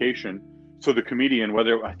afford medication. So the comedian,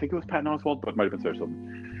 I think it was Patton Oswalt, but it might have been Sarah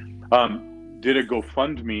Silverman, did a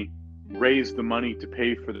GoFundMe, raised the money to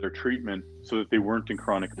pay for their treatment so that they weren't in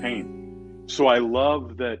chronic pain. So I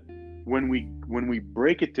love that when we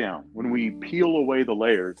break it down, when we peel away the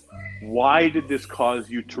layers, why did this cause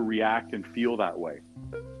you to react and feel that way?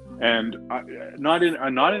 And not in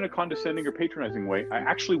a condescending or patronizing way. I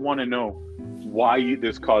actually want to know why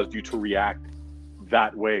this caused you to react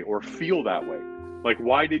that way or feel that way. Like,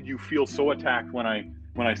 why did you feel so attacked when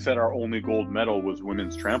I said our only gold medal was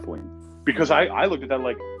women's trampoline? Because I looked at that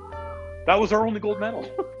like, that was our only gold medal.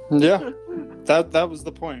 Yeah, that was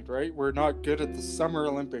the point, right? We're not good at the Summer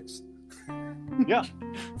Olympics. Yeah,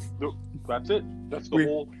 that's it. That's the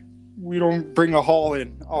whole. We don't bring a haul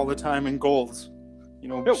in all the time in golds.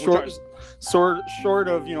 Yeah, short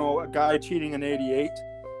of a guy cheating an 88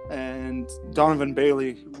 and Donovan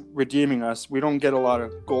Bailey redeeming us. We don't get a lot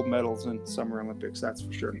of gold medals in Summer Olympics. That's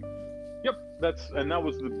for sure. Yep,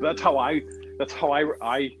 that's how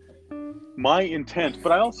I my intent.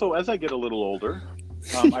 But I also, as I get a little older,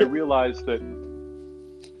 I realize that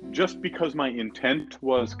just because my intent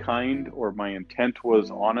was kind, or my intent was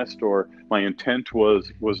honest, or my intent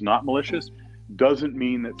was not malicious, doesn't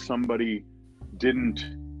mean that somebody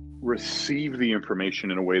didn't receive the information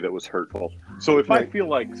in a way that was hurtful. So if I feel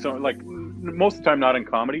like most of the time, not in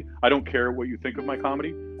comedy, I don't care what you think of my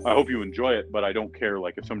comedy. I hope you enjoy it, but I don't care.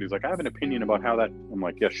 Like, if somebody's like, I have an opinion about how that, I'm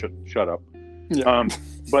like, yeah, shut up. Yeah.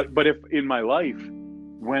 But if in my life,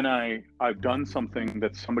 when I've done something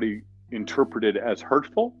that somebody interpreted as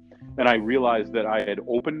hurtful, and I realized that I had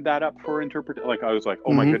opened that up for like, I was like,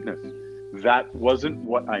 oh my goodness, that wasn't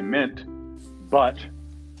what I meant. But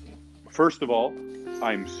first of all,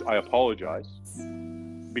 I apologize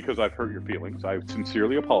because I've hurt your feelings. I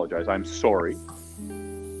sincerely apologize. I'm sorry.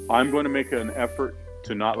 I'm going to make an effort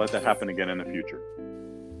to not let that happen again in the future.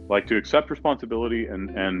 Like, to accept responsibility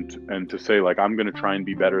and to say, like, I'm going to try and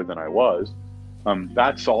be better than I was.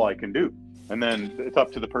 That's all I can do. And then it's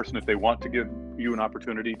up to the person if they want to give you an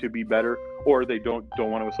opportunity to be better, or they don't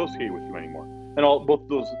want to associate with you anymore. And both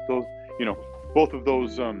of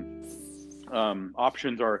those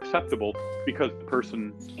options are acceptable because the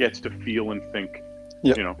person gets to feel and think,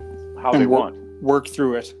 Yep. how they want. Work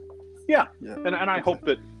through it. Yeah. And I hope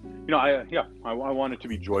that, I want it to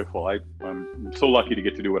be joyful. I'm so lucky to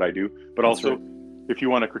get to do what I do. But That's also, right. if you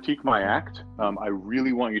want to critique my act, I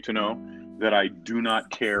really want you to know that I do not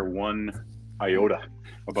care one iota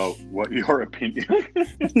about what your opinion.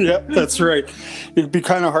 Yeah, that's right. It'd be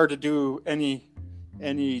kind of hard to do any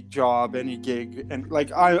job, any gig. And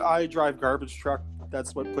like, I drive garbage truck.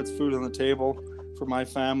 That's what puts food on the table for my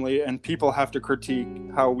family. And people have to critique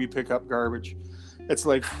how we pick up garbage. It's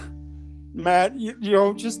like, Matt,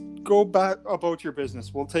 just go back about your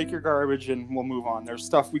business. We'll take your garbage and we'll move on. There's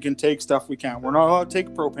stuff we can take, stuff we can't. We're not allowed to take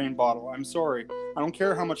a propane bottle. I'm sorry. I don't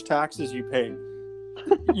care how much taxes you pay.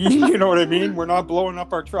 You know what I mean? We're not blowing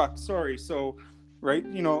up our truck. Sorry. So, right,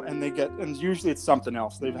 and usually it's something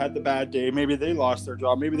else. They've had the bad day. Maybe they lost their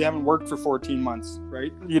job. Maybe they haven't worked for 14 months,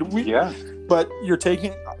 right? Yeah. But you're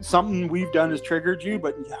taking something we've done has triggered you,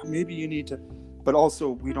 but yeah, maybe you need to. But also,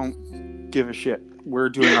 we don't give a shit. We're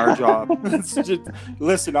doing our job.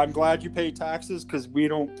 Listen, I'm glad you pay taxes because we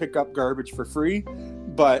don't pick up garbage for free.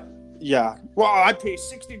 But yeah, well, I pay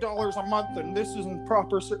 $60 a month and this isn't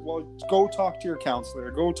proper. Well, go talk to your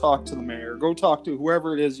counselor. Go talk to the mayor. Go talk to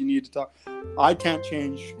whoever it is you need to talk. I can't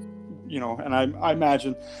change, and I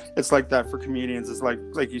imagine it's like that for comedians. It's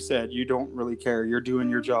like you said, you don't really care. You're doing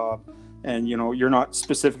your job, and you're not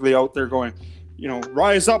specifically out there going,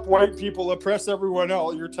 rise up, white people, oppress everyone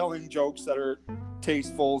else. You're telling jokes that are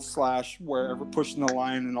tasteful / wherever, pushing the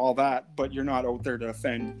line and all that, but you're not out there to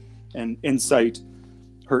offend and incite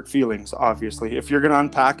hurt feelings. Obviously, if you're going to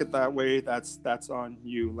unpack it that way, that's on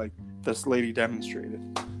you, like this lady demonstrated.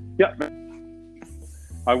 Yeah.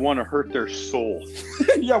 I want to hurt their soul.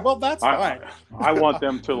 Yeah, well, that's fine. I want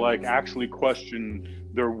them to actually question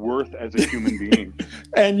their worth as a human being.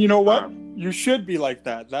 And you know what? You should be like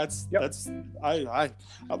that. That's I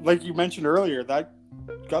like you mentioned earlier, that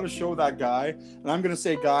got to show that guy. And I'm going to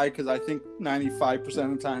say guy because I think 95%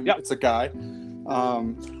 of the time it's a guy.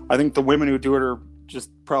 I think the women who do it are just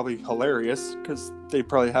probably hilarious because they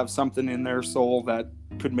probably have something in their soul that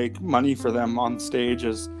could make money for them on stage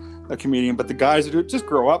as a comedian. But the guys who do it, just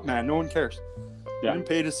grow up, man. No one cares. Yeah. Didn't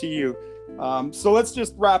pay to see you. So let's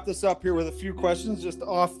just wrap this up here with a few questions just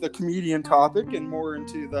off the comedian topic and more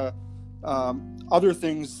into the other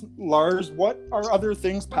things. Lars, what are other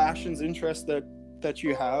things, passions, interests that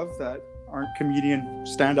you have that aren't comedian,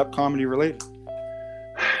 stand-up comedy related?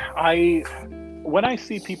 When I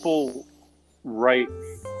see people write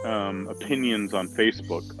opinions on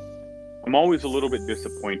Facebook, I'm always a little bit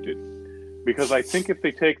disappointed because I think if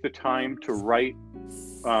they take the time to write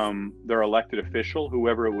their elected official,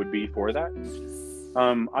 whoever it would be for that.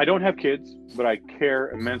 I don't have kids, but I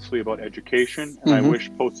care immensely about education, and I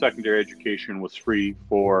wish post-secondary education was free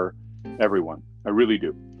for everyone. I really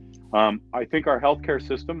do. I think our healthcare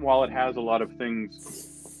system, while it has a lot of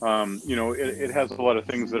things, it has a lot of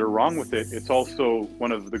things that are wrong with it. It's also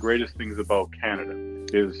one of the greatest things about Canada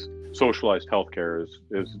is socialized healthcare.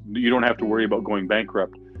 Is you don't have to worry about going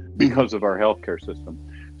bankrupt because of our healthcare system.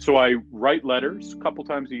 So I write letters a couple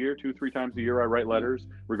times a year, 2-3 times a year. I write letters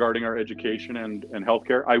regarding our education and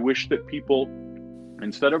healthcare. I wish that people,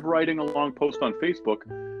 instead of writing a long post on Facebook,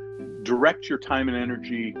 direct your time and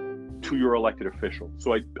energy to your elected official.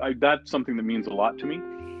 So I that's something that means a lot to me.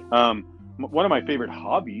 One of my favorite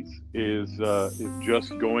hobbies is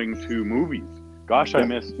just going to movies. Gosh, I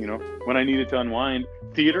miss, when I needed to unwind.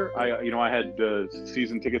 Theater. I had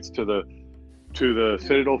season tickets to the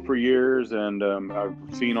Citadel for years, and I've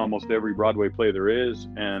seen almost every Broadway play there is,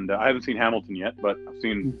 and I haven't seen Hamilton yet, but I've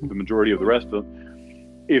seen the majority of the rest of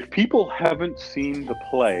them. If people haven't seen the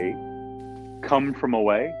play Come From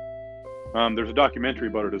Away, there's a documentary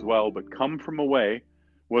about it as well, but Come From Away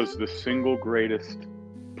was the single greatest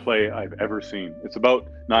play I've ever seen. It's about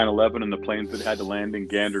 9/11 and the planes that had to land in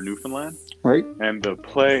Gander, Newfoundland. Right. And the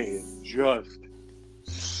play is just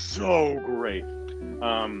so great.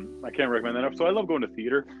 I can't recommend that enough. So I love going to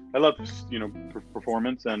theater. I love,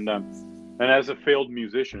 performance, and as a failed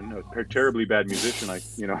musician, a terribly bad musician,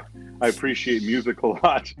 I appreciate music a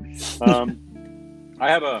lot.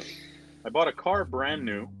 I bought a car brand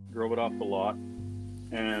new drove it off the lot,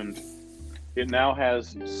 and it now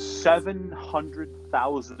has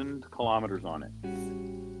 700,000 kilometers on it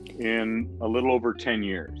in a little over 10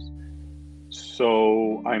 years.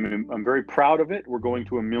 So I'm very proud of it. We're going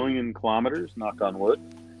to 1 million kilometers, knock on wood.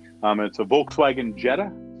 It's a Volkswagen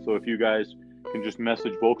Jetta. So if you guys can just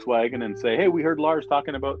message Volkswagen and say, hey, we heard Lars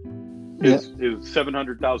talking about his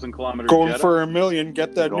 700,000 kilometer Going Jetta. For 1 million,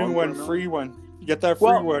 get that Going new for one, 1 million. free one. Get that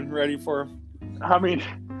free one ready for him. I mean,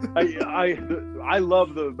 I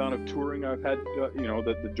love the amount of touring I've had.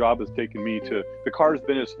 That the job has taken me to. The car's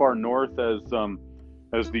been as far north as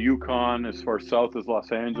the Yukon, as far south as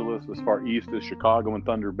Los Angeles, as far east as Chicago and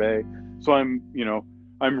Thunder Bay. So I'm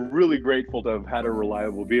really grateful to have had a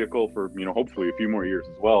reliable vehicle for hopefully a few more years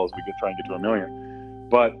as well as we try and get to 1 million.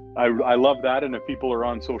 But I love that, and if people are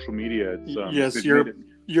on social media, it's yes,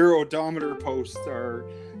 your odometer posts are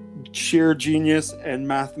sheer genius and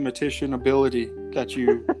mathematician ability that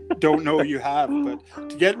you don't know you have. But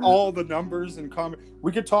to get all the numbers and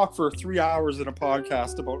we could talk for 3 hours in a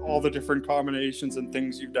podcast about all the different combinations and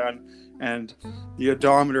things you've done, and the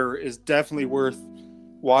odometer is definitely worth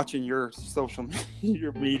watching your social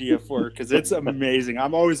media for, because it's amazing.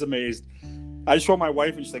 I'm always amazed. I show my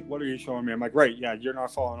wife and she's like, what are you showing me? I'm like, right, yeah, you're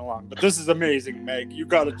not following along, but this is amazing, Meg. You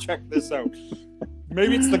got to check this out.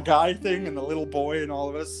 Maybe it's the guy thing and the little boy and all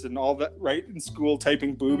of us and all that, right, in school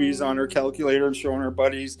typing boobies on her calculator and showing her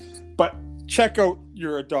buddies. But check out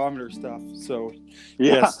your odometer stuff. So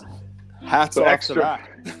yes, hats off to that.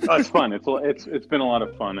 It's fun. It's been a lot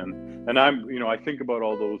of fun, and I'm I think about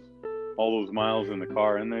all those miles in the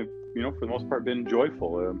car, and they've for the most part been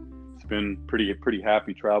joyful. It's been pretty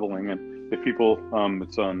happy traveling. And if people,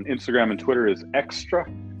 it's on Instagram and Twitter is extra,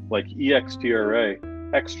 like EXTRA.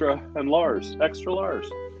 Extra and Lars, extra Lars.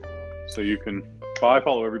 So you can, I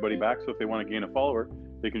follow everybody back. So if they want to gain a follower,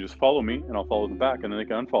 they can just follow me and I'll follow them back, and then they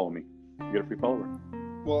can unfollow me. You get a free follower.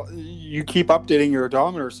 Well, you keep updating your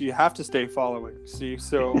odometer, so you have to stay following. See,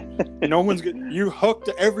 so no one's good. You hooked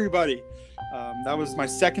everybody. That was my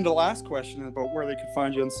second to last question about where they could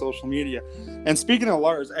find you on social media. And speaking of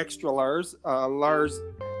Lars, extra Lars, Lars,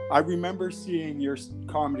 I remember seeing your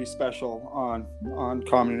comedy special on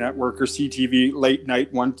Comedy Network or CTV late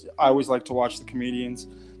night one. I always like to watch the comedians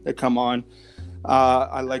that come on.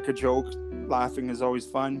 I like a joke. Laughing is always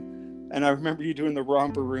fun. And I remember you doing the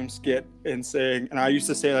romper room skit and saying, and I used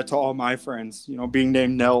to say that to all my friends, being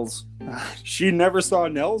named Nels. She never saw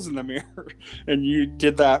Nels in the mirror. And you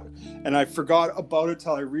did that. And I forgot about it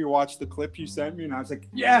till I rewatched the clip you sent me. And I was like,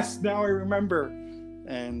 yes, now I remember.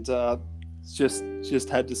 And, just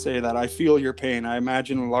had to say that I feel your pain. I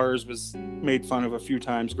imagine Lars was made fun of a few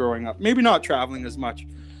times growing up. Maybe not traveling as much,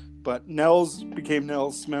 but Nels became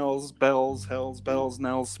Nels Smells, Bells, Hells, Bells,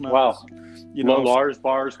 Nels Smells. Wow. Lars,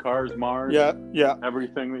 bars, cars, Mars. Yeah.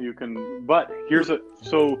 Everything that you can. But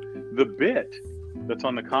so the bit that's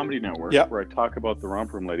on the Comedy Network where I talk about the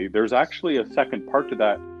romper room lady, there's actually a second part to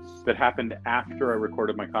that happened after I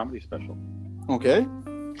recorded my comedy special. Okay.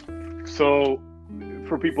 So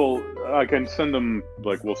for people, I can send them,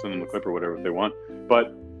 we'll send them the clip or whatever if they want.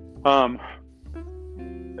 But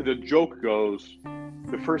the joke goes,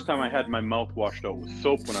 the first time I had my mouth washed out with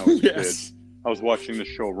soap when I was a kid, I was watching the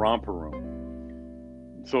show Romper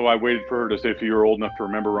Room. So I waited for her to say, if you were old enough to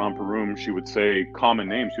remember Romper Room, she would say common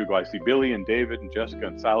names. She would go, I see Billy and David and Jessica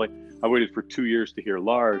and Sally. I waited for 2 years to hear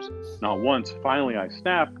Lars. Not once. Finally, I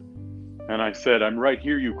snapped. And I said, I'm right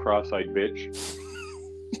here, you cross-eyed bitch.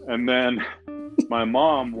 And then my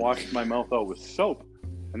mom washed my mouth out with soap.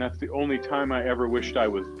 And that's the only time I ever wished I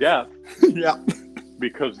was deaf. Yeah.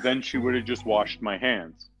 Because then she would have just washed my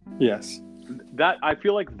hands. Yes. I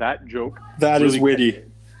feel like that joke. That really is witty.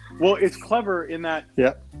 Well, it's clever in that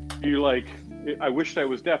you I wished I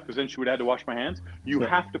was deaf because then she would have to wash my hands. You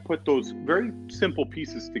have to put those very simple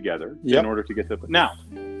pieces together in order to get the. Now,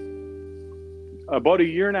 about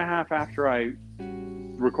 1.5 years after I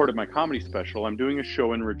recorded my comedy special, I'm doing a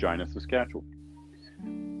show in Regina, Saskatchewan.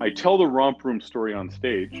 I tell the romp room story on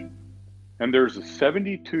stage, and there's a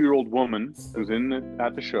 72-year-old woman who's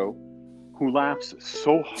at the show who laughs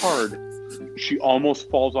so hard she almost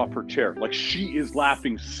falls off her chair. Like, she is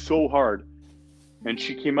laughing so hard. And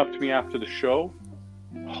she came up to me after the show,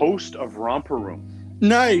 host of Romper Room.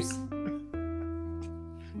 Nice.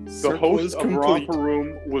 The host of Romper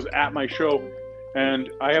Room was at my show, and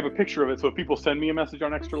I have a picture of it. So if people send me a message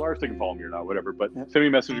on Extra Lars, they can follow me or not, whatever. But send me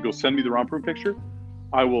a message and go, send me the Romper Room picture.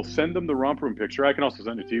 I will send them the Romper Room picture. I can also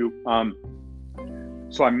send it to you.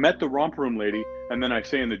 So I met the Romper Room lady, and then I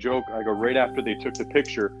say in the joke, I go, right after they took the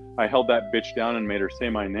picture, I held that bitch down and made her say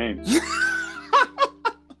my name.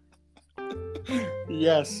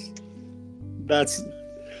 Yes.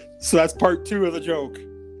 So that's part 2 of the joke.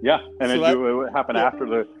 Yeah, and So it happened after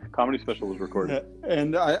the comedy special was recorded.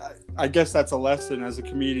 And I guess that's a lesson as a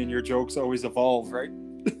comedian. Your jokes always evolve, right?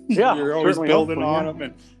 Yeah, You're always certainly building hopefully, on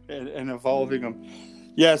them and evolving them.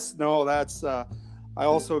 Yes, no, that's. I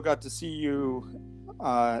also got to see you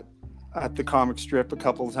at the comic strip a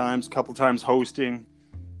couple times hosting.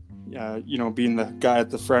 Being the guy at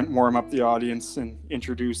the front, warm up the audience and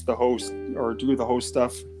introduce the host or do the host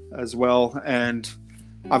stuff as well. And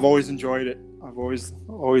I've always enjoyed it. I've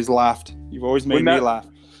always laughed. You've always made me laugh.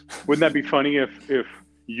 Wouldn't that be funny if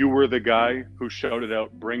you were the guy who shouted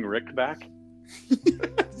out, "Bring Rick back"?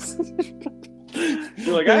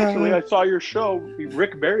 You're like, actually, I saw your show.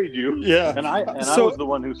 Rick buried you. Yeah. And I was the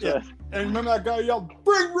one who said. Yeah. And remember that guy yelled,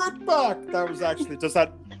 "Bring Rick back"? That was actually, does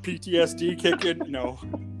that PTSD kick in? No.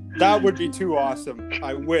 That would be too awesome.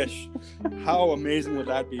 I wish. How amazing would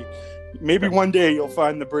that be? Maybe one day you'll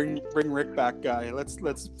find the bring Rick back guy.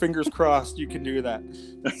 Let's fingers crossed you can do that.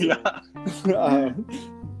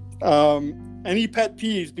 Any pet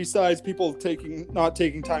peeves besides people not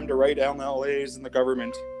taking time to write MLAs in the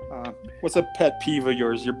government? What's a pet peeve of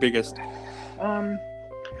yours? Your biggest?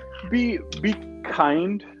 Be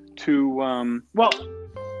kind to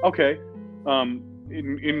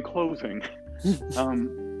in closing,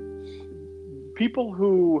 people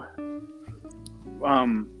who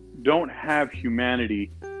don't have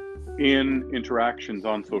humanity in interactions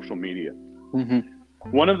on social media. Mm-hmm.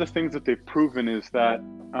 One of the things that they've proven is that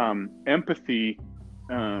empathy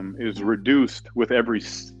is reduced with every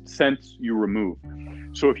sense you remove.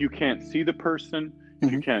 So if you can't see the person,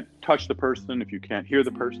 if you can't touch the person, if you can't hear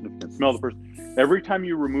the person, if you can't smell the person, every time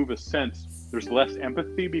you remove a sense, there's less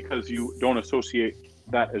empathy because you don't associate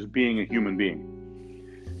that as being a human being.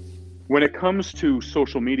 When it comes to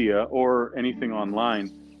social media or anything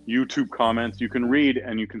online, YouTube comments, you can read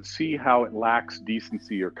and you can see how it lacks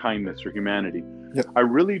decency or kindness or humanity. Yep. I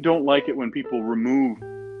really don't like it when people remove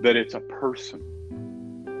that it's a person.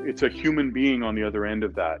 It's a human being on the other end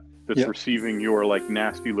of that that's receiving your like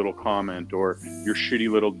nasty little comment or your shitty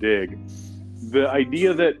little dig. The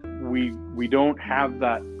idea that we don't have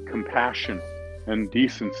that compassion and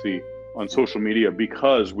decency on social media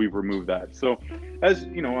because we've removed that. So as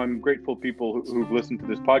you know, I'm grateful to people who've listened to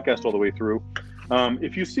this podcast all the way through.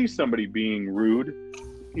 If you see somebody being rude,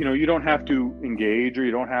 you don't have to engage or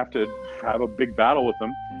you don't have to have a big battle with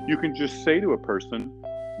them. You can just say to a person,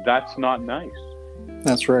 that's not nice.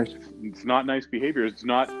 That's right. It's not nice behavior. It's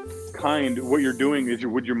not kind. What you're doing is,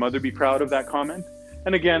 would your mother be proud of that comment?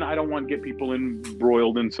 And again, I don't want to get people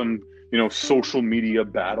embroiled in some, social media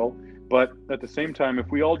battle. But at the same time,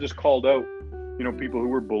 if we all just called out, people who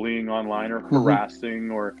were bullying online or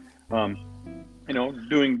harassing or,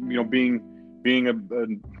 being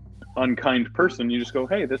an unkind person, you just go,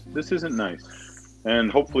 hey, this isn't nice.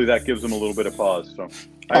 And hopefully that gives them a little bit of pause. So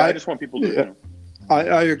I just want people to,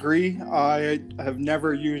 I agree. I have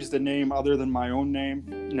never used a name other than my own name,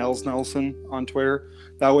 Nels Nelson, on Twitter.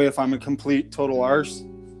 That way, if I'm a complete total arse,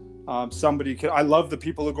 somebody could. I love the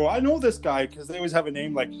people who go, I know this guy, because they always have a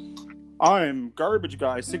name like, I'm Garbage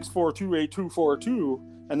Guy 6428242,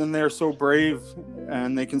 and then they're so brave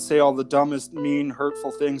and they can say all the dumbest, mean,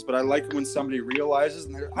 hurtful things. But I like it when somebody realizes,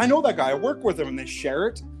 and I know that guy. I work with him, and they share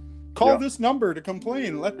it. Call this number to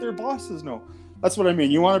complain. Let their bosses know. That's what I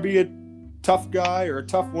mean. You want to be a tough guy or a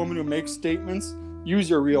tough woman who makes statements, use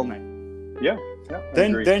your real name.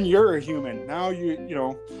 Then you're a human. Now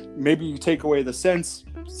you maybe you take away the sense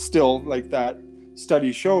still, like that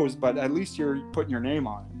study shows, but at least you're putting your name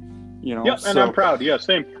on it. And I'm proud. Yeah,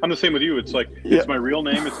 same. I'm the same with you. It's like it's my real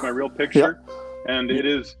name, it's my real picture. And it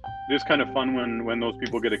is kind of fun when those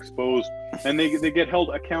people get exposed and they get held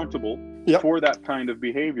accountable for that kind of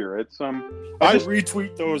behavior. It's I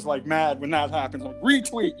retweet those like mad when that happens. Like,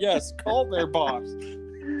 retweet, yes, call their boss.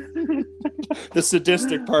 The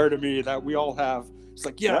sadistic part of me that we all have. It's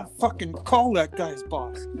like, fucking call that guy's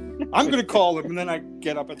boss. I'm gonna call him, and then I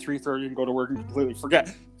get up at 3:30 and go to work and completely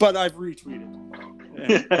forget. But I've retweeted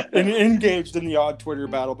and engaged in the odd Twitter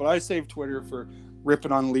battle. But I save Twitter for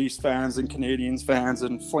ripping on Leafs fans and Canadians fans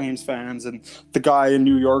and Flames fans and the guy in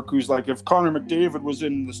New York who's like, if Connor McDavid was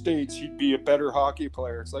in the States, he'd be a better hockey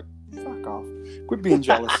player. It's like, fuck off. Quit being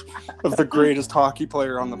jealous of the greatest hockey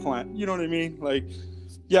player on the planet. You know what I mean? Like,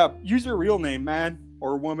 use your real name, man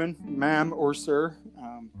or woman, ma'am or sir.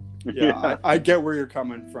 I get where you're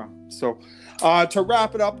coming from. So to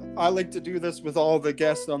wrap it up, I like to do this with all the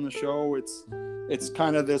guests on the show. It's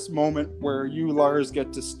kind of this moment where you, Lars,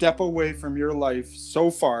 get to step away from your life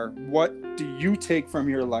so far. What do you take from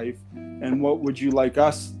your life? And what would you like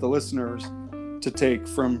us, the listeners, to take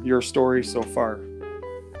from your story so far?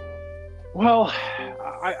 Well,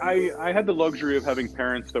 I had the luxury of having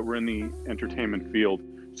parents that were in the entertainment field,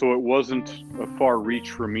 so it wasn't a far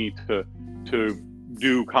reach for me to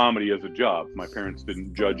do comedy as a job. My parents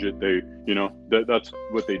didn't judge it. They, that's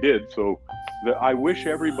what they did. So I wish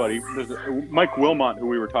everybody, Mike Wilmot, who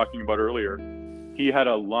we were talking about earlier, he had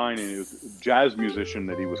a line, and he was a jazz musician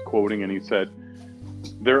that he was quoting, and he said,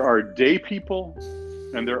 there are day people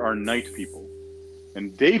and there are night people.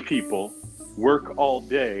 And day people work all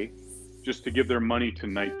day just to give their money to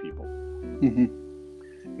night people.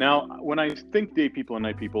 Mm-hmm. Now, when I think day people and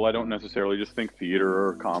night people, I don't necessarily just think theater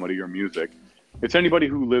or comedy or music. It's anybody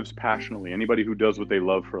who lives passionately, anybody who does what they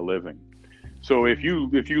love for a living. So if you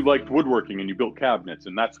liked woodworking and you built cabinets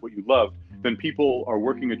and that's what you loved, then people are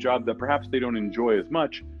working a job that perhaps they don't enjoy as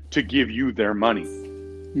much to give you their money.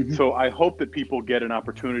 Mm-hmm. So I hope that people get an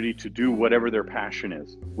opportunity to do whatever their passion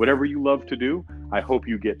is. Whatever you love to do, I hope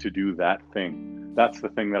you get to do that thing. That's the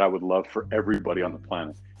thing that I would love for everybody on the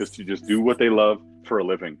planet, is to just do what they love for a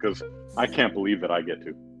living, because I can't believe that I get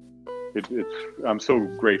to. I'm so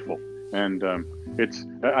grateful. And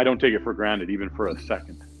I don't take it for granted, even for a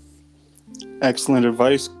second. Excellent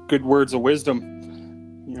advice. Good words of wisdom.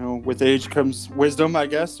 With age comes wisdom, I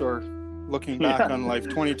guess, or looking back on life,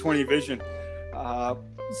 2020 vision.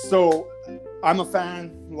 So I'm a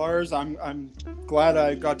fan, Lars. I'm glad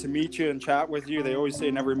I got to meet you and chat with you. They always say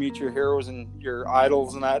never meet your heroes and your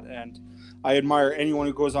idols and that. And I admire anyone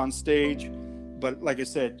who goes on stage. But like I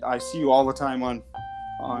said, I see you all the time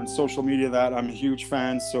on social media. That I'm a huge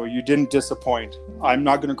fan, so you didn't disappoint. I'm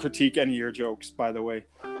not going to critique any of your jokes, by the way.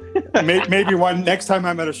 Maybe next time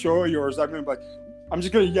I'm at a show of yours, I'm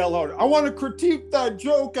just going to yell out, I want to critique that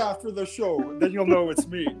joke after the show. Then you'll know it's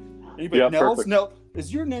me. And you'll be like, Nels,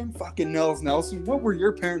 is your name fucking Nels Nelson? What were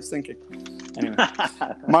your parents thinking? Anyway,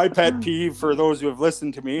 my pet peeve for those who have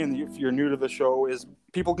listened to me, and if you're new to the show, is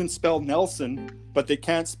people can spell Nelson, but they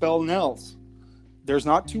can't spell Nels. There's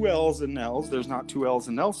not two L's in Nels. There's not two L's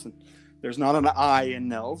in Nelson. There's not an I in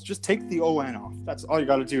Nels. Just take the O-N off. That's all you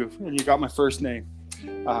got to do. And you got my first name.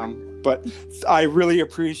 But I really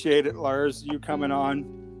appreciate it, Lars, you coming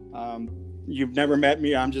on. You've never met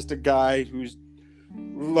me. I'm just a guy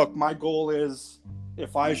look, my goal is,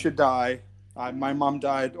 if I should die, my mom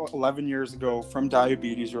died 11 years ago from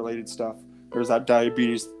diabetes-related stuff. There's that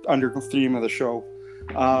diabetes under the theme of the show.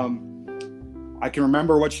 I can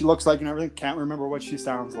remember what she looks like and everything. Can't remember what she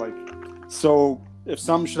sounds like. So if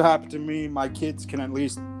something should happen to me, my kids can at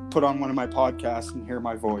least put on one of my podcasts and hear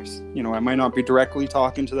my voice. I might not be directly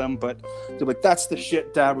talking to them, but they're like, that's the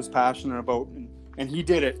shit Dad was passionate about. And he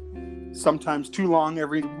did it. Sometimes too long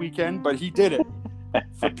every weekend, but he did it.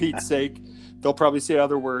 For Pete's sake. They'll probably say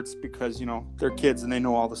other words because, they're kids and they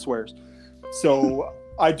know all the swears. So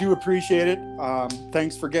I do appreciate it.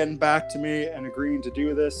 Thanks for getting back to me and agreeing to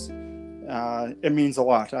do this. It means a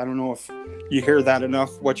lot. I don't know if you hear that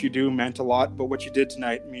enough. What you do meant a lot, but what you did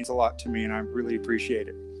tonight means a lot to me, and I really appreciate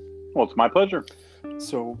it. Well, it's my pleasure.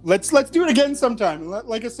 So let's do it again sometime.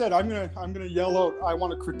 Like I said, I'm gonna yell out, I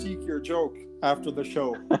want to critique your joke after the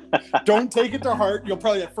show. Don't take it to heart. You'll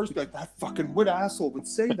probably at first be like, that fucking wood asshole would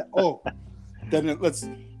say that. Oh, then let's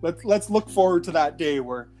look forward to that day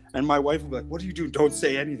where. And my wife will be like, what are you doing? Don't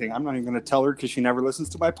say anything. I'm not even going to tell her because she never listens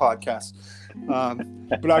to my podcast.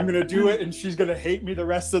 But I'm going to do it, and she's going to hate me the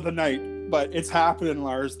rest of the night. But it's happening,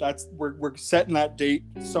 Lars. We're setting that date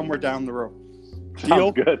somewhere down the road. Deal?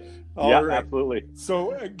 Sounds good. All right. Absolutely.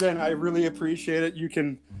 So, again, I really appreciate it. You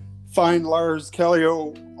can find Lars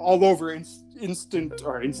Callieou all over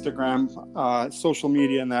Instagram, social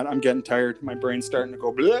media and that. I'm getting tired. My brain's starting to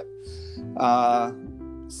go bleh.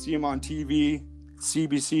 See him on TV.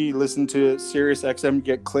 CBC, listen to Sirius XM,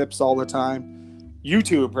 get clips all the time.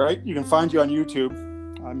 YouTube, right? You can find you on YouTube.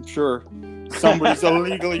 I'm sure somebody's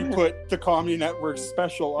illegally put the Comedy Network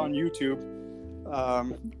special on YouTube.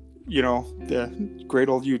 The great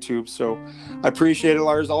old YouTube. So I appreciate it,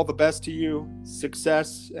 Lars. All the best to you.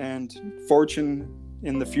 Success and fortune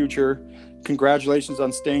in the future. Congratulations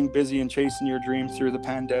on staying busy and chasing your dreams through the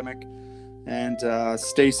pandemic. And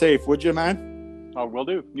stay safe, would you, man? Oh, will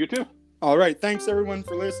do. You too. All right. Thanks, everyone,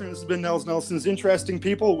 for listening. This has been Nels Nelson's Interesting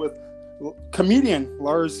People with comedian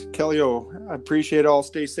Lars Callieou. I appreciate it all.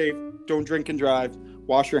 Stay safe. Don't drink and drive.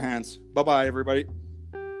 Wash your hands. Bye-bye, everybody.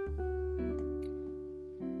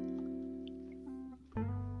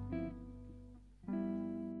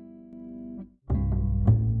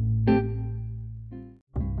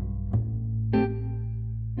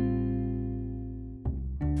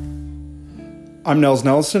 I'm Nels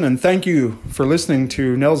Nelson, and thank you for listening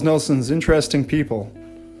to Nels Nelson's Interesting People.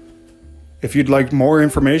 If you'd like more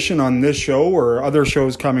information on this show or other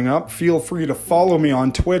shows coming up, feel free to follow me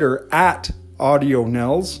on Twitter at Audio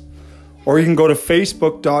Nels. Or you can go to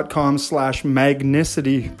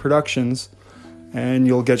facebook.com/Magnicity Productions and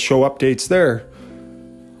you'll get show updates there.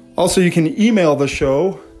 Also, you can email the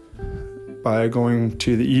show by going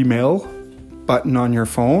to the email button on your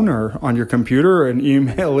phone or on your computer and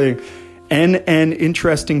emailing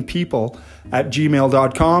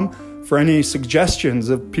nninterestingpeople@gmail.com for any suggestions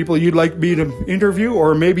of people you'd like me to interview,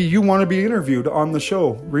 or maybe you want to be interviewed on the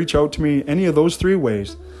show. Reach out to me any of those three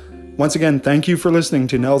ways. Once again, thank you for listening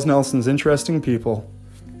to Nels Nelson's Interesting People.